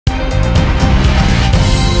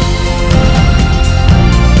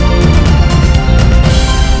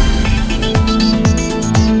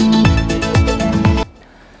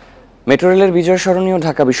Metro রেলের বিজয় সরণি ও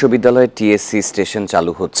ঢাকা বিশ্ববিদ্যালয়ের TSC station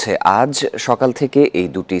চালু হচ্ছে আজ সকাল থেকে। এই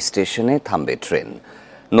দুটি স্টেশনে থামবে ট্রেন।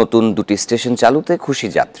 নতুন দুটি স্টেশন চালুতে খুশি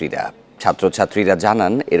যাত্রীরা। ছাত্রছাত্রীরা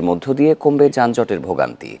জানান এর মধ্য দিয়ে কমবে যানজটের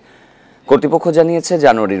ভোগান্তি। কর্তৃপক্ষ জানিয়েছে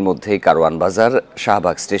জানুয়ারির মধ্যেই কারওয়ান বাজার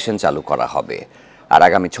শাহবাগ স্টেশন চালু করা হবে। আর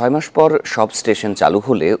আগামী 6 মাস পর সব স্টেশন চালু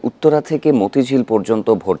হলে উত্তরা থেকে মতিঝিল পর্যন্ত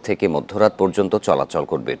ভোর থেকে মধ্যরাত পর্যন্ত চলাচল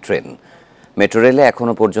করবে ট্রেন। মেট্রো রেলে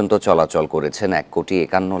এখনো পর্যন্ত চলাচল করেছেন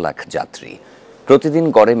 1,51,00,000 যাত্রী। প্রতিদিন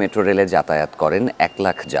গড়ে মেট্রো রেলে যাতায়াত করেন 1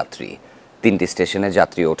 লাখ যাত্রী। 3টি স্টেশনে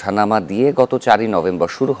যাত্রী ওঠানামা দিয়ে গত 4 নভেম্বর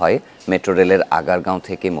শুরু হয় মেট্রো রেলের আগারগাঁও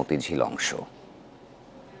থেকে মতিঝিল অংশ।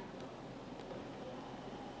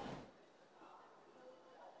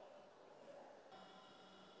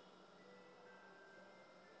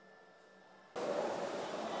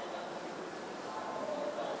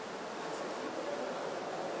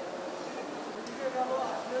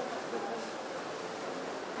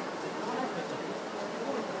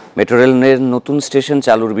 মেট্রো রেলের নতুন স্টেশন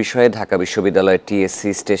চালুর বিষয়ে ঢাকা বিশ্ববিদ্যালয়ের টিএসসি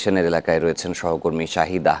স্টেশনের এলাকায় রয়েছেন সহকর্মী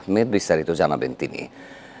শাহিদ আহমেদ। বিস্তারিত জানাবেন তিনি।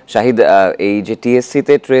 শাহিদ, এই যে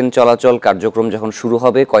টিএসসিতে ট্রেন চলাচল কার্যক্রম যখন শুরু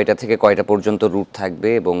হবে, কয়টা থেকে কয়টা পর্যন্ত রুট থাকবে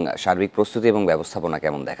এবং সার্বিক প্রস্তুতি এবং ব্যবস্থাপনা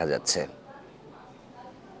কেমন দেখা যাচ্ছে?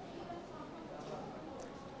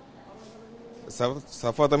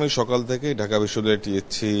 সাফাত, আমি সকাল থেকে ঢাকা বিশ্ববিদ্যালয়ের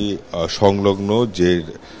টিএসসি সংলগ্ন যে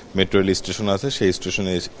মেট্রো রেল স্টেশন আছে সেই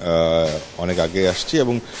স্টেশনে অনেক আগে আসছি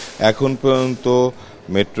এবং এখন পর্যন্ত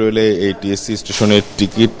মেট্রো রেলে এই টিএসসি স্টেশনের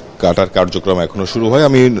টিকিট কাটার কার্যক্রম এখনো শুরু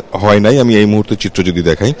হয় নাই। আমি এই মুহূর্তে চিত্র যদি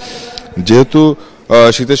দেখাই, যেহেতু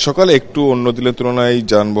শীতের সকালে একটু অন্য দিনের তুলনায়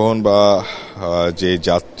যানবাহন বা যে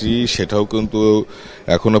যাত্রী সেটাও কিন্তু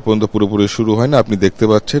এখনো পর্যন্ত পুরোপুরি শুরু হয় না। আপনি দেখতে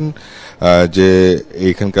পাচ্ছেন যে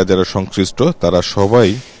এইখানকার যারা সংশ্লিষ্ট তারা সবাই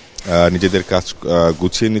নিজেদের কাজ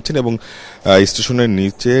গুছিয়ে নিচ্ছেন এবং স্টেশনের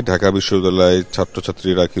নিচে ঢাকা বিশ্ববিদ্যালয়ের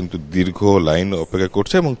ছাত্রছাত্রীরা কিন্তু দীর্ঘ লাইন অপেক্ষা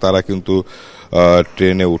করছে এবং তারা কিন্তু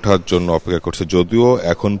ট্রেনে ওঠার জন্য অপেক্ষা করছে। যদিও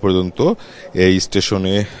এখন পর্যন্ত এই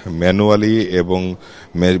স্টেশনে ম্যানুয়ালি এবং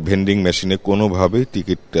ভেন্ডিং মেশিনে কোনোভাবেই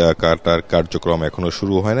টিকিট কাটার কার্যক্রম এখনো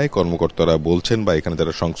শুরু হয় নাই। কর্মকর্তারা বলছেন বা এখানে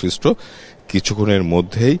যারা সংশ্লিষ্ট কিছুক্ষণের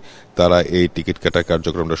মধ্যেই তারা এই টিকিট কাটার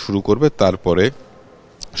কার্যক্রমটা শুরু করবে। তারপরে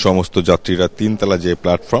সমস্ত যাত্রীরা 3তলা যে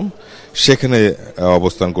প্ল্যাটফর্ম সেখানে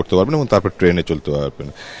অবস্থান করতে পারবেন এবং তারপর ট্রেনে চলতে পারবেন।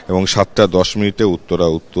 এবং 7:10 উত্তর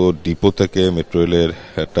ডিপো থেকে মেট্রো রেলের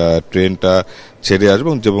একটা ট্রেনটা ছেড়ে আসবে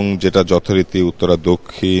এবং যেটা যথারীতি উত্তরা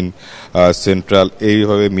দক্ষিণ, সেন্ট্রাল,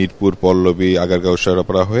 এইভাবে মিরপুর, পল্লবী, আগারগাঁও,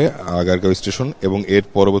 শেওড়াপাড়া হয়ে আগারগাঁও স্টেশন এবং এর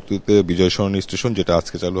পরবর্তীতে বিজয় সরণি স্টেশন যেটা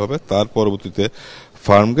আজকে চালু হবে, তার পরবর্তীতে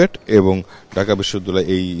ফার্মগেট এবং ঢাকা বিশ্ববিদ্যালয়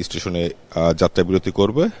এই স্টেশনে যাত্রা বিরতি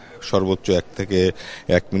করবে সর্বোচ্চ 1 থেকে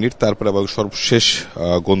 1 মিনিট। তারপরে আবার সর্বশেষ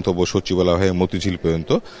গন্তব্য সচিবালয় হয়ে মতিঝিল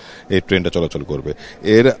পর্যন্ত এই ট্রেনটা চলাচল করবে।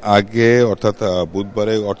 এর আগে অর্থাৎ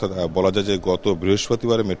বুধবারে, অর্থাৎ বলা যায় যে গত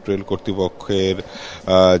বৃহস্পতিবারে মেট্রো রেল কর্তৃপক্ষের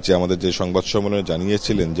যে আমাদের যে সংবাদ সম্মেলনে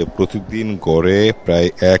জানিয়েছিলেন যে প্রতিদিন গড়ে প্রায়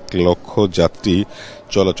 1 লক্ষ যাত্রী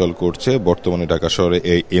চলাচল করছে বর্তমানে ঢাকা শহরে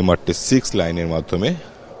এই MRT-6 লাইনের মাধ্যমে।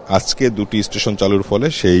 আজকে দুটি স্টেশন চালুর ফলে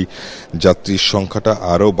সেই যাত্রীর সংখ্যাটা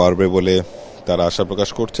আরও বাড়বে বলে তারা আশা প্রকাশ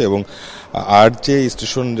করছে এবং আর যে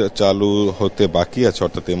স্টেশন চালু হতে বাকি আছে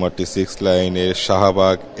অর্থাৎ MRT-6 লাইনের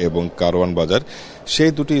শাহবাগ এবং কারওয়ান বাজার,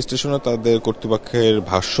 সেই দুটি স্টেশনে তাদের কর্তৃপক্ষের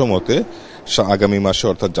ভাষ্য মতে আগামী মাসে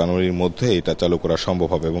অর্থাৎ জানুয়ারির মধ্যে এটা চালু করা সম্ভব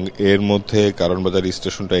হবে। এবং এর মধ্যে কারওয়ান বাজার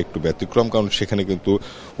স্টেশনটা একটু ব্যতিক্রম, কারণ সেখানে কিন্তু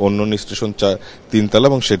অন্য স্টেশন 3তলা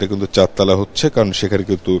এবং সেটা কিন্তু 4তলা হচ্ছে, কারণ সেখানে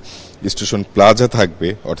কিন্তু স্টেশন প্লাজা থাকবে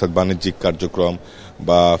অর্থাৎ বাণিজ্যিক কার্যক্রম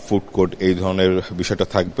বা ফুড কোর্ট এই ধরনের বিষয়টা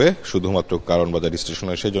থাকবে শুধুমাত্র কারওয়ান বাজার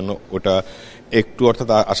স্টেশনে। সেই জন্য ওটা একটু অর্থাৎ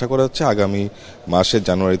আশা করা হচ্ছে আগামী মাসের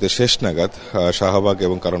জানুয়ারিতে শেষ নাগাদ শাহবাগ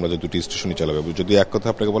এবং কারওয়ান বাজার দুটি স্টেশনই চালাবে। যদি এক কথা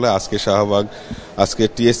আপনাকে বলে, আজকে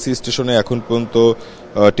টিএসসি স্টেশনে এখন পর্যন্ত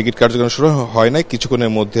টিকিট কার্যক্রম শুরু হয় নাই।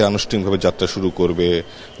 কিছুক্ষণের মধ্যে আনুষ্ঠানিকভাবে যাত্রা শুরু করবে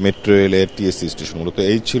মেট্রো রেলের টিএসসি স্টেশন। মূলত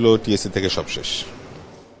এই ছিল টিএসসি থেকে সবশেষ।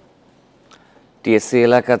 টিএসসি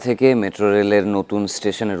এলাকা থেকে মেট্রো রেলের নতুন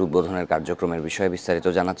স্টেশনের উদ্বোধনের কার্যক্রমের বিষয়ে বিস্তারিত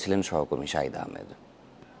জানাচ্ছিলেন সহকর্মী শাহিদ আহমেদ।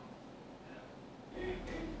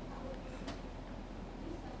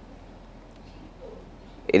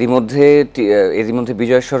 এরই মধ্যে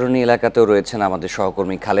বিজয় সরণি এলাকাতেও রয়েছেন আমাদের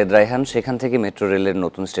সহকর্মী খালেদ রায়হান। সেখান থেকে মেট্রো রেলের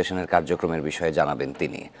নতুন স্টেশনের কার্যক্রমের বিষয়ে জানাবেন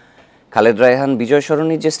তিনি। খালেদ রায়হান, বিজয়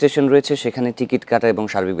সরণির যে স্টেশন রয়েছে সেখানে টিকিট কাটা এবং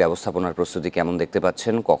সার্বিক ব্যবস্থাপনার প্রস্তুতি কেমন দেখতে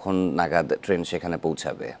পাচ্ছেন? কখন নাগাদ ট্রেন সেখানে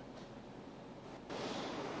পৌঁছাবে?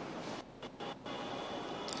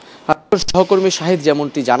 সহকর্মী শাহিদ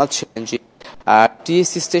যেমনটি জানাচ্ছিলেন যে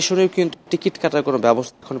টিএসসি স্টেশনেও কিন্তু টিকিট কাটার কোনো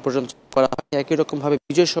ব্যবস্থা এখন পর্যন্ত করা হয়নি। একই রকম ভাবে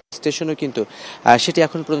বিজয় স্টেশনেও কিন্তু সেটি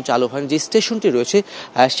এখন পর্যন্ত চালু হয়নি। যে স্টেশনটি রয়েছে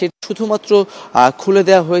সেটি শুধুমাত্র খুলে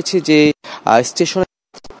দেওয়া হয়েছে যে স্টেশনে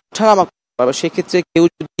ওঠানামা করতে পারবে। সেক্ষেত্রে কেউ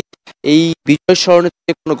যদি এই বিজয় সরণি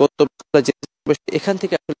থেকে কোনো গন্তব্যস্থলে যেতে চাবে, এখান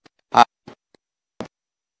থেকে আসলে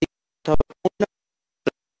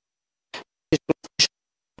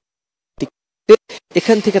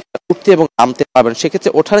এখান থেকে তারা উঠতে এবং নামতে পারবেন। সেক্ষেত্রে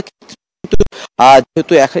ওঠার ক্ষেত্রে কিন্তু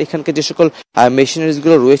যেহেতু এখানকার যে সকল মেশিনারিজ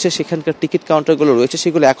গুলো রয়েছে, সেখানকার টিকিট কাউন্টার গুলো রয়েছে,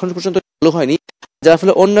 সেগুলো এখন পর্যন্ত চালু হয়নি, যার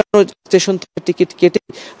ফলে অন্যান্য স্টেশন থেকে টিকিট কেটে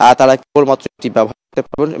তারা কেবলমাত্র এটি ব্যবহার করতে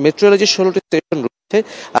পারবেন। মেট্রো রেলের যে 16টি স্টেশন রয়েছে,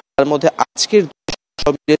 তার মধ্যে আজকের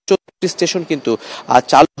সব মিলিয়ে 14টি স্টেশন কিন্তু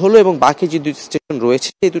চালু হলো এবং বাকি যে 2টি স্টেশন রয়েছে,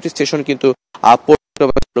 এই 2টি স্টেশন কিন্তু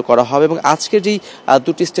চালু করা হবে। এবং আজকের যেই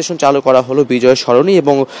 2টি স্টেশন চালু করা হলো, বিজয় সরণি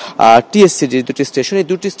এবং টিএসসি, যে 2টি স্টেশন, এই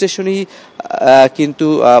 2টি স্টেশনই কিন্তু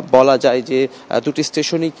বলা যায় যে 2টি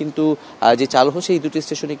স্টেশনই কিন্তু যে চালু হচ্ছে, এই 2টি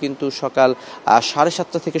স্টেশনই কিন্তু সকাল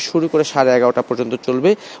 7:30 থেকে শুরু করে 11:30 পর্যন্ত চলবে।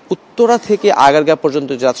 উত্তরা থেকে আগারগাঁ পর্যন্ত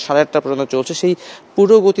রাত 8:30 পর্যন্ত চলছে, সেই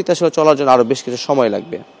পুরো গতিতে আসলে চলার জন্য আরো বেশ কিছু সময়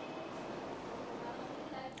লাগবে।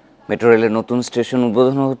 মেট্রো রেলের নতুন স্টেশন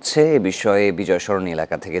উদ্বোধন হচ্ছে, এ বিষয়ে বিজয় সরণি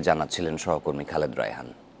এলাকা থেকে জানাচ্ছিলেন সহকর্মী খালেদ রায়হান।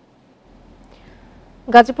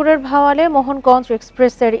 গাজীপুরের ভাওয়ালে মোহনগঞ্জ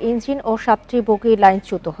এক্সপ্রেসের ইঞ্জিন ও 7টি বগি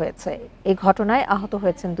লাইনচ্যুত হয়েছে। এই ঘটনায় আহত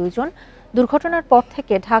হয়েছেন 2 জন। দুর্ঘটনার পর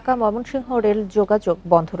থেকে ঢাকা ময়মনসিংহ রেল যোগাযোগ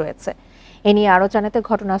বন্ধ রয়েছে। এ নিয়ে আরো জানাতে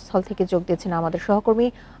ঘটনাস্থল থেকে যোগ দিয়েছেন আমাদের সহকর্মী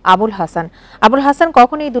আবুল হাসান। আবুল হাসান,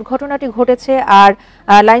 কখন এই দুর্ঘটনাটি ঘটেছে আর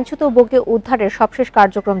লাইনচ্যুত বগি উদ্ধারের সবশেষ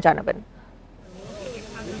কার্যক্রম জানাবেন।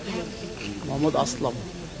 মোহাম্মদ আসলাম।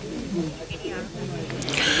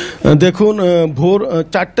 দেখুন, ভোর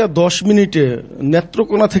 4:10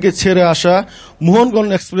 নেত্রকোনা থেকে ছেড়ে আসা মোহনগঞ্জ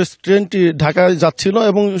এক্সপ্রেস ট্রেনটি ঢাকায় যাচ্ছিল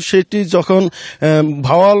এবং সেটি যখন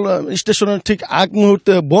ভাওয়াল স্টেশনের ঠিক আগ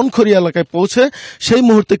মুহূর্তে বনখড়ি এলাকায় পৌঁছে, সেই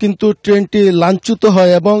মুহূর্তে কিন্তু ট্রেনটি লাইনচ্যুত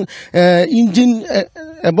হয় এবং ইঞ্জিন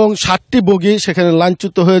এবং 7টি বগি সেখানে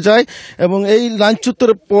লাইনচ্যুত হয়ে যায়। এবং এই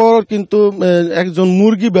লাইনচ্যুতের পর কিন্তু একজন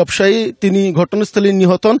মুরগি ব্যবসায়ী তিনি ঘটনাস্থলে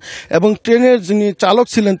নিহত হন এবং ট্রেনের যিনি চালক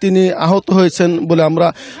ছিলেন তিনি আহত হয়েছেন বলে আমরা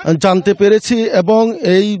জানতে পেরেছি। এবং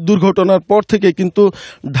এই দুর্ঘটনার পর থেকে কিন্তু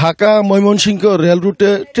ঢাকা ময়মনসিংহ রেল রুটে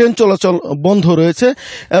ট্রেন চলাচল বন্ধ রয়েছে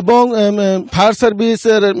এবং ফায়ার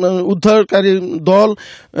সার্ভিসের উদ্ধারকারী দল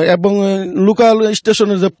এবং লোকাল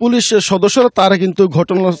স্টেশনের যে পুলিশ সদস্যরা তারা কিন্তু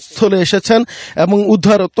ঘটনাস্থলে এসেছেন এবং উদ্ধার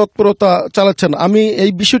তৎপরতা চালাচ্ছেন। আমি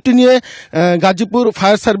এই বিষয়টি নিয়ে গাজীপুর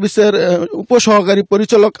ফায়ার সার্ভিসের উপসহকারী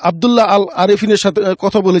পরিচালক আব্দুল্লাহ আল আরিফিনের সাথে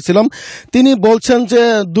কথা বলেছিলাম। তিনি বলছেন যে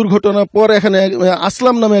দুর্ঘটনার পর এখানে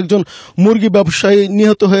আসলাম নামে একজন মুরগি ব্যবসায়ী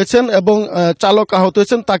নিহত হয়েছেন এবং চালক আহত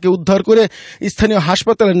হয়েছেন, তাকে উদ্ধার করে স্থানীয়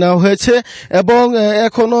হাসপাতালে নেওয়া হয়েছে এবং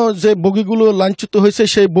এখনো যে বগিগুলো লাইনচ্যুত হয়েছে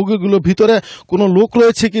সেই বগিগুলোর ভিতরে কোনো লোক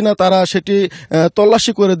রয়েছে কিনা তারা সেটি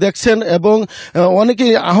তল্লাশি করে দেখছেন এবং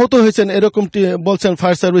অনেকেই আহত হয়েছেন এরকমটি বলছেন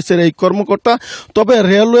ফায়ার সার্ভিসের এই কর্মকর্তা। তবে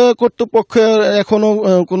রেলওয়ে কর্তৃপক্ষের এখনো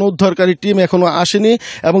কোনো উদ্ধারকারী টিম এখনো আসেনি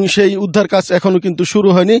এবং সেই উদ্ধার কাজ এখনো কিন্তু শুরু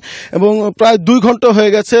হয়নি এবং প্রায়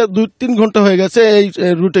 2-3 ঘন্টা হয়ে গেছে এই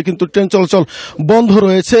রুটে কিন্তু ট্রেন চলাচল বন্ধ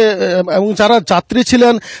রয়েছে এবং যারা যাত্রী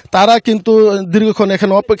ছিলেন তারা কিন্তু দীর্ঘক্ষণ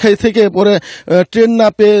এখানে অপেক্ষায় থেকে পরে ট্রেন না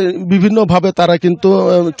পেয়ে বিভিন্নভাবে তারা কিন্তু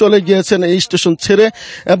চলে গিয়েছেন এই স্টেশন ছেড়ে।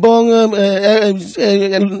 এবং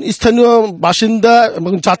স্থানীয় বাসিন্দা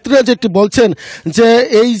এবং যাত্রীরা যেটি বলছেন যে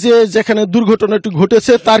এই যে যেখানে দুর্ঘটনাটি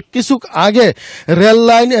ঘটেছে তার কিছু আগে রেল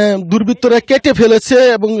লাইন দুর্বৃত্তরা কেটে ফেলেছে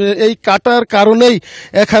এবং এই কাটার কারণেই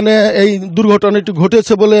এখানে এই দুর্ঘটনাটি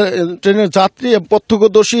ঘটেছে বলে ট্রেনের যাত্রী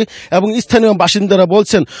প্রত্যক্ষদর্শী এবং স্থানীয় বাসিন্দারা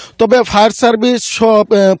বলছেন। তবে ফায়ার সার্ভিস সব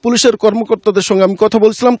পুলিশের কর্মকর্তাদের সঙ্গে আমি কথা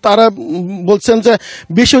বলছিলাম, তারা বলছেন যে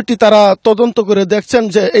বিষয়টি তারা তদন্ত করে দেখছেন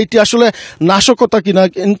যে এইটি আসলে নাশকতা কিনা।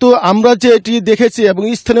 কিন্তু আমরা যে এটি দেখেছি এবং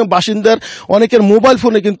স্থানীয় বাসিন্দার অনেকের মোবাইল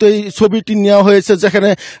ফোনে কিন্তু এই ছবিটি নেওয়া হয়েছে যেখানে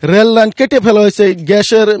রেল লাইন কেটে ফেলা হয়েছে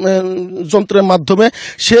গ্যাসের যন্ত্রের মাধ্যমে,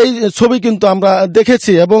 সেই ছবি কিন্তু আমরা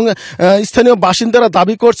দেখেছি এবং স্থানীয় বাসিন্দারা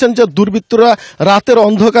দাবি করছেন যে দুর্বৃত্তরা রাতের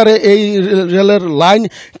অন্ধকারে এই রেলের লাইন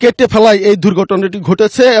কেটে ফেলায় এই দুর্ঘটনাটি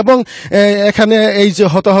ঘটেছে এবং এখানে এই যে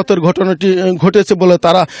হতাহতের ঘটনাটি ঘটেছে বলে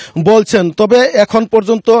তারা বলছেন। তবে এখন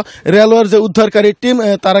পর্যন্ত রেলওয়ের যে উদ্ধারকারী টিম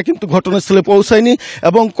তারা কিন্তু ঘটনাস্থলে পৌঁছায়নি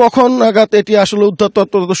এবং কখন নাগাদ এটি আসলে উদ্ধার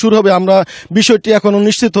তৎপরতা শুরু হবে আমরা বিষয়টি এখনো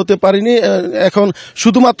নিশ্চিত হতে পারিনি। এখন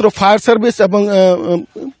শুধুমাত্র ফায়ার সার্ভিস এবং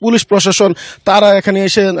পুলিশ প্রশাসন তারা এখানে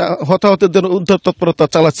এসে হতাহতদের উদ্ধার তৎপরতা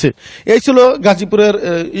চালাচ্ছে। এই ছিল গাজীপুরের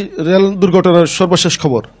রেল দুর্ঘটনার সর্বশেষ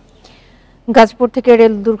খবর। গাজীপুর থেকে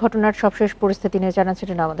রেল দুর্ঘটনার সবশেষ পরিস্থিতি নিয়ে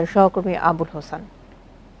জানাচ্ছিলেন আমাদের সহকর্মী আবুল হাসান।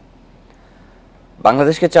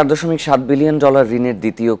 বাংলাদেশকে $4.7 বিলিয়ন ঋণের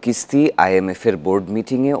দ্বিতীয় কিস্তি IMF এর বোর্ড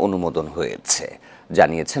মিটিংয়ে অনুমোদন হয়েছে,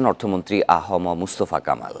 জানিয়েছেন অর্থমন্ত্রী আ.হ.ম মুস্তফা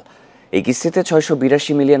কামাল। এই কিস্তিতে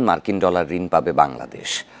 $682 মিলিয়ন ঋণ পাবে বাংলাদেশ।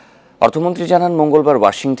 অর্থমন্ত্রী জানান, মঙ্গলবার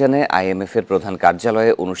ওয়াশিংটনে IMF এর প্রধান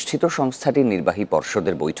কার্যালয়ে অনুষ্ঠিত সংস্থাটির নির্বাহী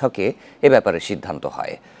পর্ষদের বৈঠকে এ ব্যাপারে সিদ্ধান্ত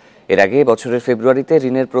হয়। এর আগে বছরের ফেব্রুয়ারিতে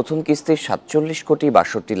ঋণের প্রথম কিস্তির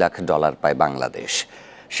 47,62,00,000 পায় বাংলাদেশ।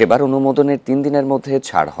 সেবার অনুমোদনের 3 দিনের মধ্যে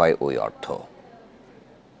ছাড় হয় ওই অর্থ।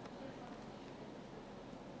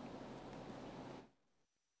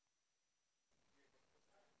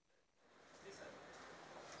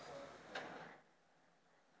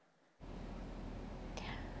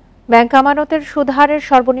 ব্যাংক আমানতের সুদ হারের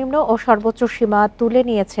সর্বনিম্ন ও সর্বোচ্চ সীমা তুলে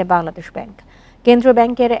নিয়েছে বাংলাদেশ ব্যাংক। কেন্দ্রীয়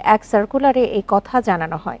ব্যাংকের এক সার্কুলারে এই কথা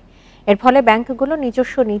জানানো হয়। এর ফলে ব্যাংকগুলো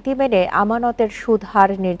নিজস্ব নীতি মেনে আমানতের সুদ হার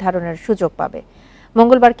নির্ধারণের সুযোগ পাবে।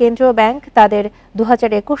 মঙ্গলবার কেন্দ্রীয় ব্যাংক তাদের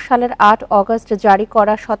 2021 সালের 8 অগস্ট জারি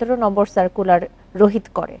করা 17 নম্বর সার্কুলার রহিত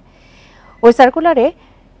করে। ওই সার্কুলারে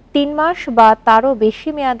 3 মাস বা তারও বেশি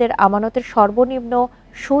মেয়াদের আমানতের সর্বনিম্ন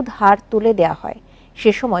সুদ হার তুলে দেওয়া হয়।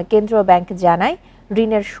 সে সময় কেন্দ্রীয় ব্যাংক জানায়,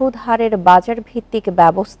 ঋণের সুদ হারের বাজার ভিত্তিক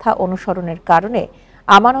ব্যবস্থা অনুসরণের কারণে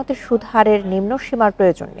আমানতের সুদ হারের নিম্ন সীমার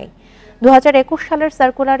প্রয়োজন নেই। 2021 সালের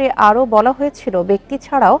সার্কুলারে আরও বলা হয়েছিল, ব্যক্তি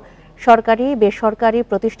ছাড়াও সরকারি বেসরকারি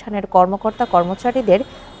প্রতিষ্ঠানের কর্মকর্তা কর্মচারীদের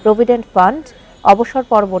প্রভিডেন্ট ফান্ড, অবসর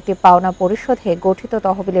পরবর্তী পাওনা পরিশোধে গঠিত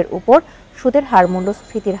তহবিলের উপর সুদের হার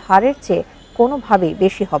মূল্যস্ফীতির হারের চেয়ে কোনোভাবেই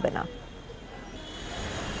বেশি হবে না।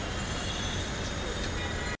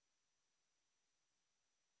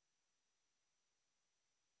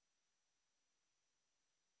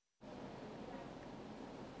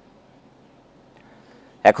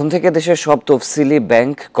 এখন থেকে দেশের সব তফসিলি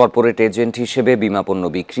ব্যাংক কর্পোরেট এজেন্ট হিসেবে বীমা পণ্য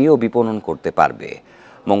বিক্রি ও বিপণন করতে পারবে।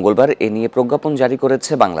 মঙ্গলবার এ নিয়ে প্রজ্ঞাপন জারি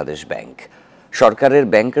করেছে বাংলাদেশ ব্যাংক। সরকারের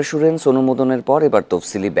ব্যাংক অ্যাসুরেন্স অনুমোদনের পর এবার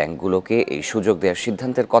তফসিলি ব্যাংকগুলোকে এই সুযোগ দেওয়ার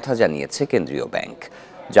সিদ্ধান্তের কথা জানিয়েছে কেন্দ্রীয় ব্যাংক,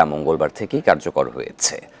 যা মঙ্গলবার থেকেই কার্যকর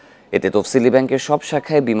হয়েছে। এতে তফসিলি ব্যাংকের সব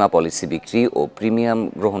শাখায় বীমা পলিসি বিক্রি ও প্রিমিয়াম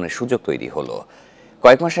গ্রহণের সুযোগ তৈরি হলো।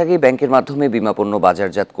 কয়েক মাস আগেই ব্যাংকের মাধ্যমে বীমা পণ্য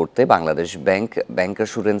বাজারজাত করতে বাংলাদেশ ব্যাংক ব্যাংক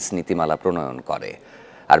অ্যাসুরেন্স নীতিমালা প্রণয়ন করে।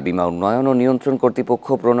 আর বীমা উন্নয়ন ও নিয়ন্ত্রণ কর্তৃপক্ষ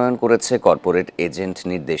প্রণয়ন করেছে কর্পোরেট এজেন্ট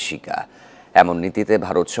নির্দেশিকা। এমন নীতিতে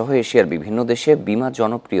ভারতসহ এশিয়ার বিভিন্ন দেশে বীমা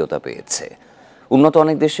জনপ্রিয়তা পেয়েছে। উন্নত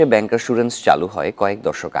অনেক দেশে ব্যাংক অ্যাসুরেন্স চালু হয় কয়েক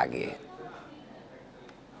দশক আগে।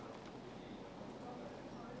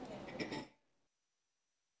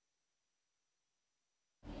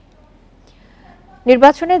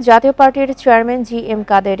 নির্বাচনে জাতীয় পার্টির চেয়ারম্যান GM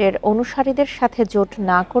কাদেরের অনুসারীদের সাথে জোট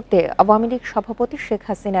না করতে আওয়ামী লীগ সভাপতি শেখ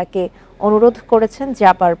হাসিনাকে অনুরোধ করেছেন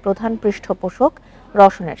জাপার প্রধান পৃষ্ঠপোষক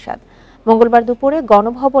রওশন এরশাদ। মঙ্গলবার দুপুরে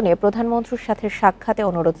গণভবনে প্রধানমন্ত্রীর সাথে সাক্ষাতে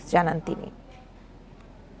অনুরোধ জানান তিনি।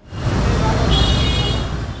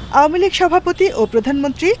 আওয়ামী লীগ সভাপতি ও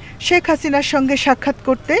প্রধানমন্ত্রী শেখ হাসিনার সঙ্গে সাক্ষাৎ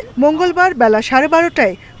করতে মঙ্গলবার বেলা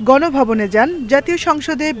 12:30টায় গণভবনে যান জাতীয়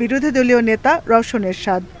সংসদে বিরোধী দলীয় নেতা রওশন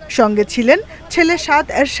এরশাদ। সঙ্গে ছিলেন ছেলে সাদ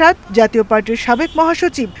এরশাদ, জাতীয় পার্টির সাবেক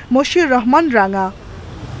মহাসচিব মশিউর রহমান রাঙা।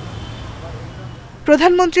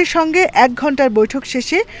 প্রধানমন্ত্রীর সঙ্গে 1 ঘণ্টার বৈঠক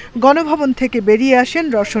শেষে গণভবন থেকে বেরিয়ে আসেন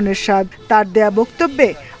রওশন এরশাদ। তার দেয়া বক্তব্যে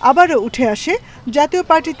আবারও উঠে আসে জাতীয়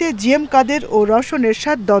পার্টিতে GM কাদের ও রওশন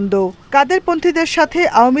এরশাদ দ্বন্দ্ব। কাদেরপন্থীদের সাথে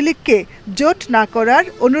আওয়ামী লীগকে জোট না করার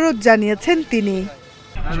অনুরোধ জানিয়েছেন তিনি।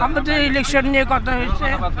 আমাদের ইলেকশন নিয়ে কথা হয়েছে,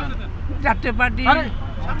 জাতীয় পার্টির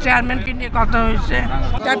চেয়ারম্যানকে নিয়ে কথা হয়েছে।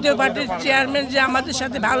 জাতীয় পার্টির চেয়ারম্যান যে আমাদের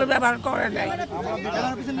সাথে ভালো ব্যবহার করে নাই,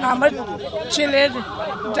 আমার ছেলের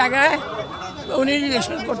জায়গায় উনি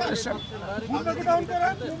ইলেকশন করতেছেন,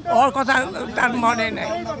 ওর কথা তার মনে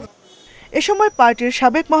নেই। এ সময় পার্টির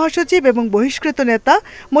সাবেক মহাসচিব এবং বহিষ্কৃত নেতা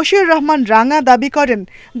মশিউর রহমান রাঙা দাবি করেন,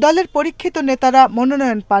 দলের পরীক্ষিত নেতারা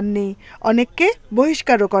মনোনয়ন পাননি, অনেককে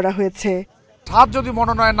বহিষ্কারও করা হয়েছে। সাদ যদি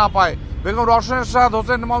মনোনয়ন না পায়, বেগম রওশন এরশাদ,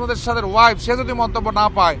 হোসেন মোহাম্মদ এরশাদের ওয়াইফ, সে যদি মন্তব্য না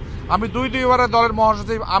পায়, আমি দুইবারের দলের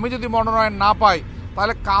মহাসচিব, আমি যদি মনোনয়ন না পাই,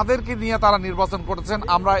 তাহলে কাদেরকে নিয়ে তারা নির্বাচন করতেছেন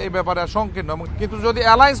আমরা এই ব্যাপারে সংকীর্ণ। কিন্তু যদি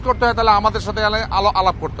অ্যালায়েন্স করতে হয় তাহলে আমাদের সাথে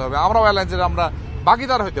আলাপ করতে হবে, আমরাও অ্যালায়েন্সের আমরা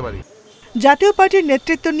ভাগিদার হতে পারি। জাতীয় পার্টির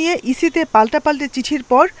নেতৃত্ব নিয়ে ইসিতে পাল্টাপাল্টি চিঠির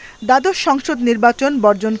পর দ্বাদশ সংসদ নির্বাচন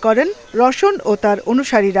বর্জন করেন রওশন ও তার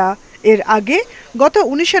অনুসারীরা। এর আগে গত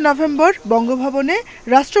 19শে নভেম্বর বঙ্গভবনে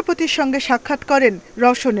রাষ্ট্রপতির সঙ্গে সাক্ষাৎ করেন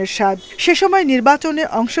রওশন এরশাদ। সে সময় নির্বাচনে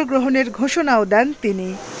অংশগ্রহণের ঘোষণাও দেন তিনি।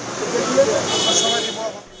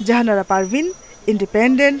 Jahanara Parvin,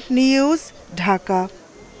 independent news, Dhaka.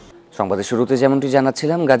 সংবাদের শুরুতে যেমনটি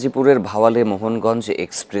জানাচ্ছিলাম, গাজীপুরের ভাওয়ালে মোহনগঞ্জ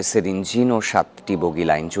এক্সপ্রেসের ইঞ্জিন ও 7টি বগি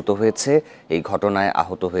লাইনচ্যুত হয়েছে। এই ঘটনায়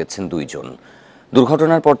আহত হয়েছেন 2 জন।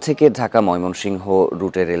 দুর্ঘটনার পর থেকে ঢাকা ময়মনসিংহ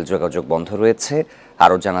রুটে রেল যোগাযোগ বন্ধ রয়েছে।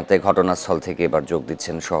 আরও জানাতে ঘটনাস্থল থেকে এবার যোগ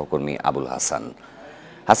দিচ্ছেন সহকর্মী আবুল হাসান।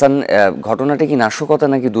 হাসান, ঘটনাটি কি নাশকতা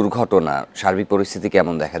নাকি দুর্ঘটনা? সার্বিক পরিস্থিতি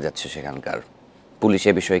কেমন দেখা যাচ্ছে সেখানকার? পুলিশ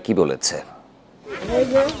এ বিষয়ে কি বলেছে?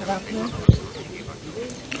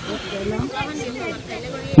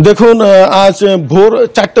 দেখুন, আজ ভোর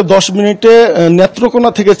 4:10 নেত্রকোনা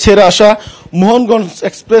থেকে ছেড়ে আসা মোহনগঞ্জ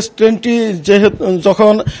এক্সপ্রেস ট্রেনটি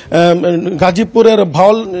যখন গাজীপুরের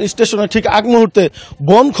ভাওয়াল স্টেশনে ঠিক আগ মুহূর্তে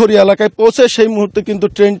বনখড়ি এলাকায় পৌঁছে, সেই মুহূর্তে কিন্তু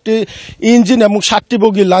ট্রেনটি ইঞ্জিন এবং 7টি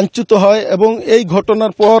বগি লাঞ্ছিত হয় এবং এই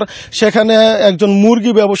ঘটনার পর সেখানে একজন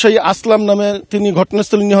মুরগি ব্যবসায়ী আসলাম নামে তিনি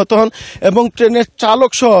ঘটনাস্থলে নিহত হন এবং ট্রেনের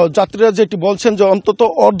চালক সহ যাত্রীরা যেটি বলছেন যে অন্তত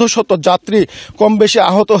অর্ধশত যাত্রী কম বেশি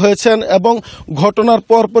আহত হয়েছেন এবং ঘটনার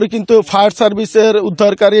পরপরই কিন্তু ফায়ার সার্ভিসের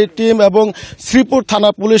উদ্ধারকারী টিম এবং শ্রীপুর থানা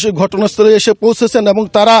পুলিশ ঘটনাস্থলে এসে পৌঁছেছেন এবং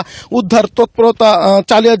তারা উদ্ধার তৎপরতা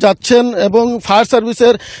চালিয়ে যাচ্ছেন। এবং ফায়ার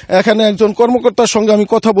সার্ভিসের এখানে একজন কর্মকর্তার সঙ্গে আমি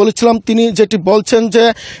কথা বলেছিলাম, তিনি যেটি বলছেন যে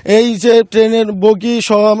এই যে ট্রেনের বগি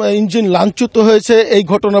সহ ইঞ্জিন লাঞ্ছিত হয়েছে, এই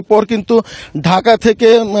ঘটনার পর কিন্তু ঢাকা থেকে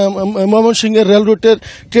ময়মনসিংহের রেল রুটের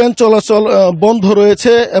ট্রেন চলাচল বন্ধ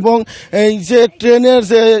রয়েছে এবং এই যে ট্রেনের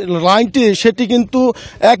যে লাইনটি সেটি কিন্তু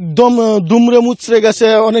একদম দুমড়ে মুচড়ে গেছে,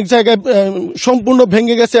 অনেক জায়গায় সম্পূর্ণ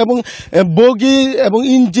ভেঙে গেছে এবং বগি এবং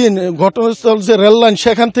ইঞ্জিন ঘটনাস্থল যে রেল লাইন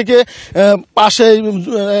সেখান থেকে পাশে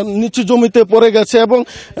নিচু জমিতে পড়ে গেছে এবং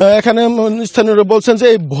এখানে স্থানীয়রা বলছেন যে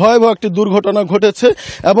এই ভয়াবহ একটি দুর্ঘটনা ঘটেছে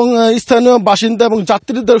এবং স্থানীয় বাসিন্দা এবং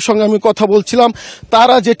যাত্রীদের সঙ্গে আমি কথা বলছিলাম,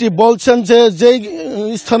 তারা যেটি বলছেন যে যেই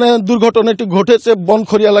স্থানে দুর্ঘটনাটি ঘটেছে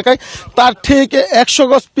বনখড়ি এলাকায়, তার ঠিক 100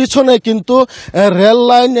 গজ পিছনে কিন্তু রেল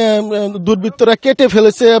লাইন দুর্বৃত্তরা কেটে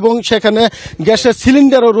ফেলেছে এবং সেখানে গ্যাসের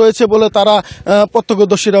সিলিন্ডারও রয়েছে বলে তারা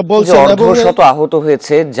প্রত্যক্ষদর্শীরা বলছেন। এবং শত আহত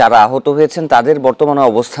হয়েছে, যারা আহত হয়েছেন তাদের বর্তমানে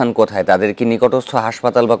অবস্থান কোথায়? তাদের কি নিকটস্থ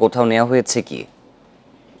হাসপাতাল বা কোথাও নেওয়া হয়েছে কি?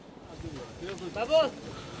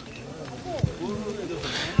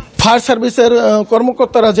 ফায়ার সার্ভিসের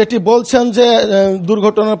কর্মকর্তারা যেটি বলছেন যে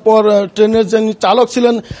দুর্ঘটনার পর ট্রেনের যিনি চালক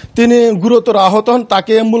ছিলেন তিনি গুরুতর আহত হন,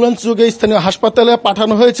 তাকে অ্যাম্বুলেন্স যোগে স্থানীয় হাসপাতালে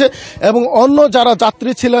পাঠানো হয়েছে এবং অন্য যারা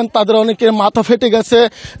যাত্রী ছিলেন তাদের অনেকের মাথা ফেটে গেছে,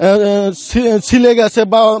 ছিলে গেছে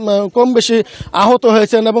বা কম বেশি আহত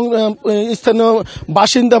হয়েছেন এবং স্থানীয়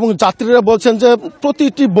বাসিন্দা এবং যাত্রীরা বলছেন যে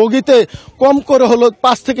প্রতিটি বগিতে কম করে হলো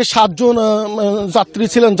 5 থেকে 7 জন যাত্রী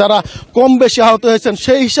ছিলেন যারা কম বেশি আহত হয়েছেন।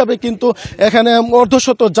 সেই হিসাবে কিন্তু এখানে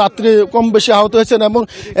অর্ধশত যাত্রী কম বেশি আহত হয়েছেন এবং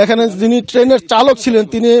এখানে যিনি ট্রেনের চালক ছিলেন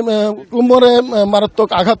তিনি কোমরে মারাত্মক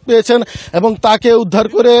আঘাত পেয়েছেন এবং তাকে উদ্ধার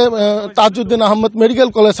করে তাজউদ্দিন আহমেদ মেডিকেল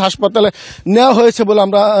কলেজ হাসপাতালে নেওয়া হয়েছে বলে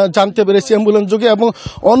আমরা জানতে পেরেছি অ্যাম্বুলেন্স যোগে। এবং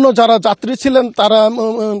অন্য যারা যাত্রী ছিলেন তারা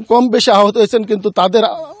কম বেশি আহত হয়েছেন কিন্তু তাদের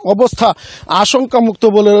অবস্থা আশঙ্কামুক্ত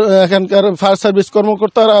বলে এখানকার ফায়ার সার্ভিস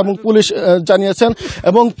কর্মকর্তারা এবং পুলিশ জানিয়েছেন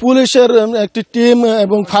এবং পুলিশের একটি টিম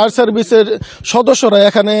এবং ফায়ার সার্ভিসের সদস্যরা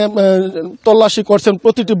এখানে তল্লাশি করছেন,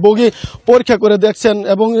 প্রতিটি বগি পরীক্ষা করে দেখছেন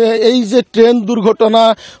এবং এই যে ট্রেন দুর্ঘটনা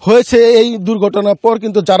হয়েছে এই দুর্ঘটনার পর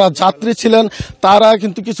কিন্তু যারা যাত্রী ছিলেন তারা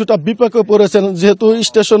কিন্তু কিছুটা বিপাকে পড়েছেন, যেহেতু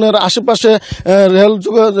স্টেশনের আশেপাশে রেল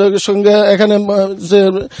যোগাযোগের সঙ্গে এখানে যে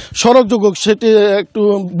সড়ক যোগাযোগ সেটি একটু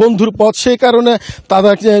বন্ধুর পথ, সেই কারণে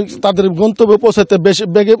তাদের গন্তব্যে পৌঁছাতে বেশ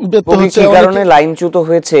বেগে ব্যর্থ হচ্ছে। কি কারণে লাইনচ্যুত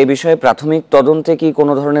হয়েছে এই বিষয়ে প্রাথমিক তদন্তে কি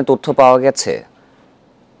কোনো ধরনের তথ্য পাওয়া গেছে?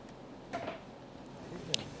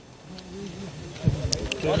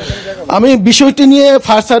 আমি বিষয়টি নিয়ে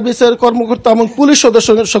ফায়ার সার্ভিসের কর্মকর্তা এবং পুলিশ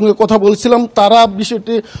সদস্যদের সঙ্গে কথা বলছিলাম, তারা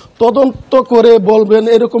বিষয়টি তদন্ত করে বলবেন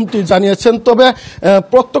এরকমটি জানিয়েছেন। তবে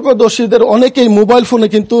প্রত্যক্ষদর্শীদের অনেকেই মোবাইল ফোনে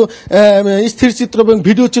কিন্তু স্থির চিত্র এবং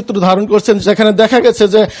ভিডিও চিত্র ধারণ করছেন, যেখানে দেখা গেছে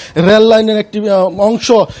যে রেল লাইনের একটি অংশ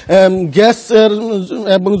গ্যাসের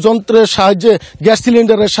এবং যন্ত্রের সাহায্যে গ্যাস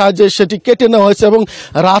সিলিন্ডারের সাহায্যে সেটি কেটে নেওয়া হয়েছে এবং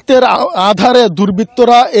রাতের আধারে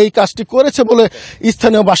দুর্বৃত্তরা এই কাজটি করেছে বলে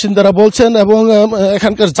স্থানীয় বাসিন্দারা বলছেন এবং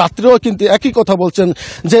এখানকার যাত্রীরাও কিন্তু একই কথা বলছেন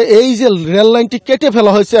যে এই যে রেল লাইনটি কেটে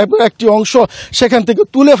ফেলা হয়েছে এবং একটি অংশ সেখান থেকে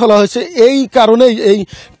তুলে ফেলা হয়েছে, এই কারণেই এই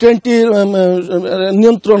ট্রেনটির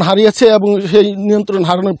নিয়ন্ত্রণ হারিয়েছে এবং সেই নিয়ন্ত্রণ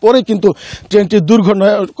হারানোর পরে কিন্তু ট্রেনটি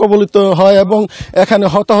দুর্ঘটনায় কবলিত হয় এবং এখানে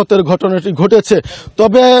হতাহতের ঘটনাটি ঘটেছে।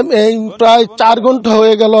 তবে এই প্রায় 4 ঘন্টা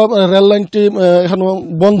হয়ে গেল রেল লাইনটি এখনো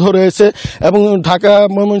বন্ধ রয়েছে এবং ঢাকা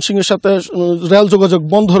ময়মনসিংহের সাথে রেল যোগাযোগ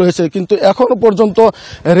বন্ধ রয়েছে, কিন্তু এখনো পর্যন্ত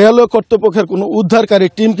রেলওয়ে কর্তৃপক্ষের কোনো উদ্ধারকারী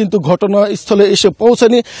টিম কিন্তু ঘটনাস্থলে এসে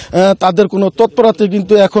পৌঁছায়নি, তাদের কোনো তৎপরতা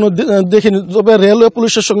কিন্তু এখনো দেখিনি। তবে রেলওয়ে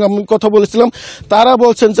পুলিশের সঙ্গে আমি কথা বলেছিলাম, তারা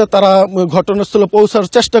বলছেন যে তারা ঘটনাস্থলে পৌঁছার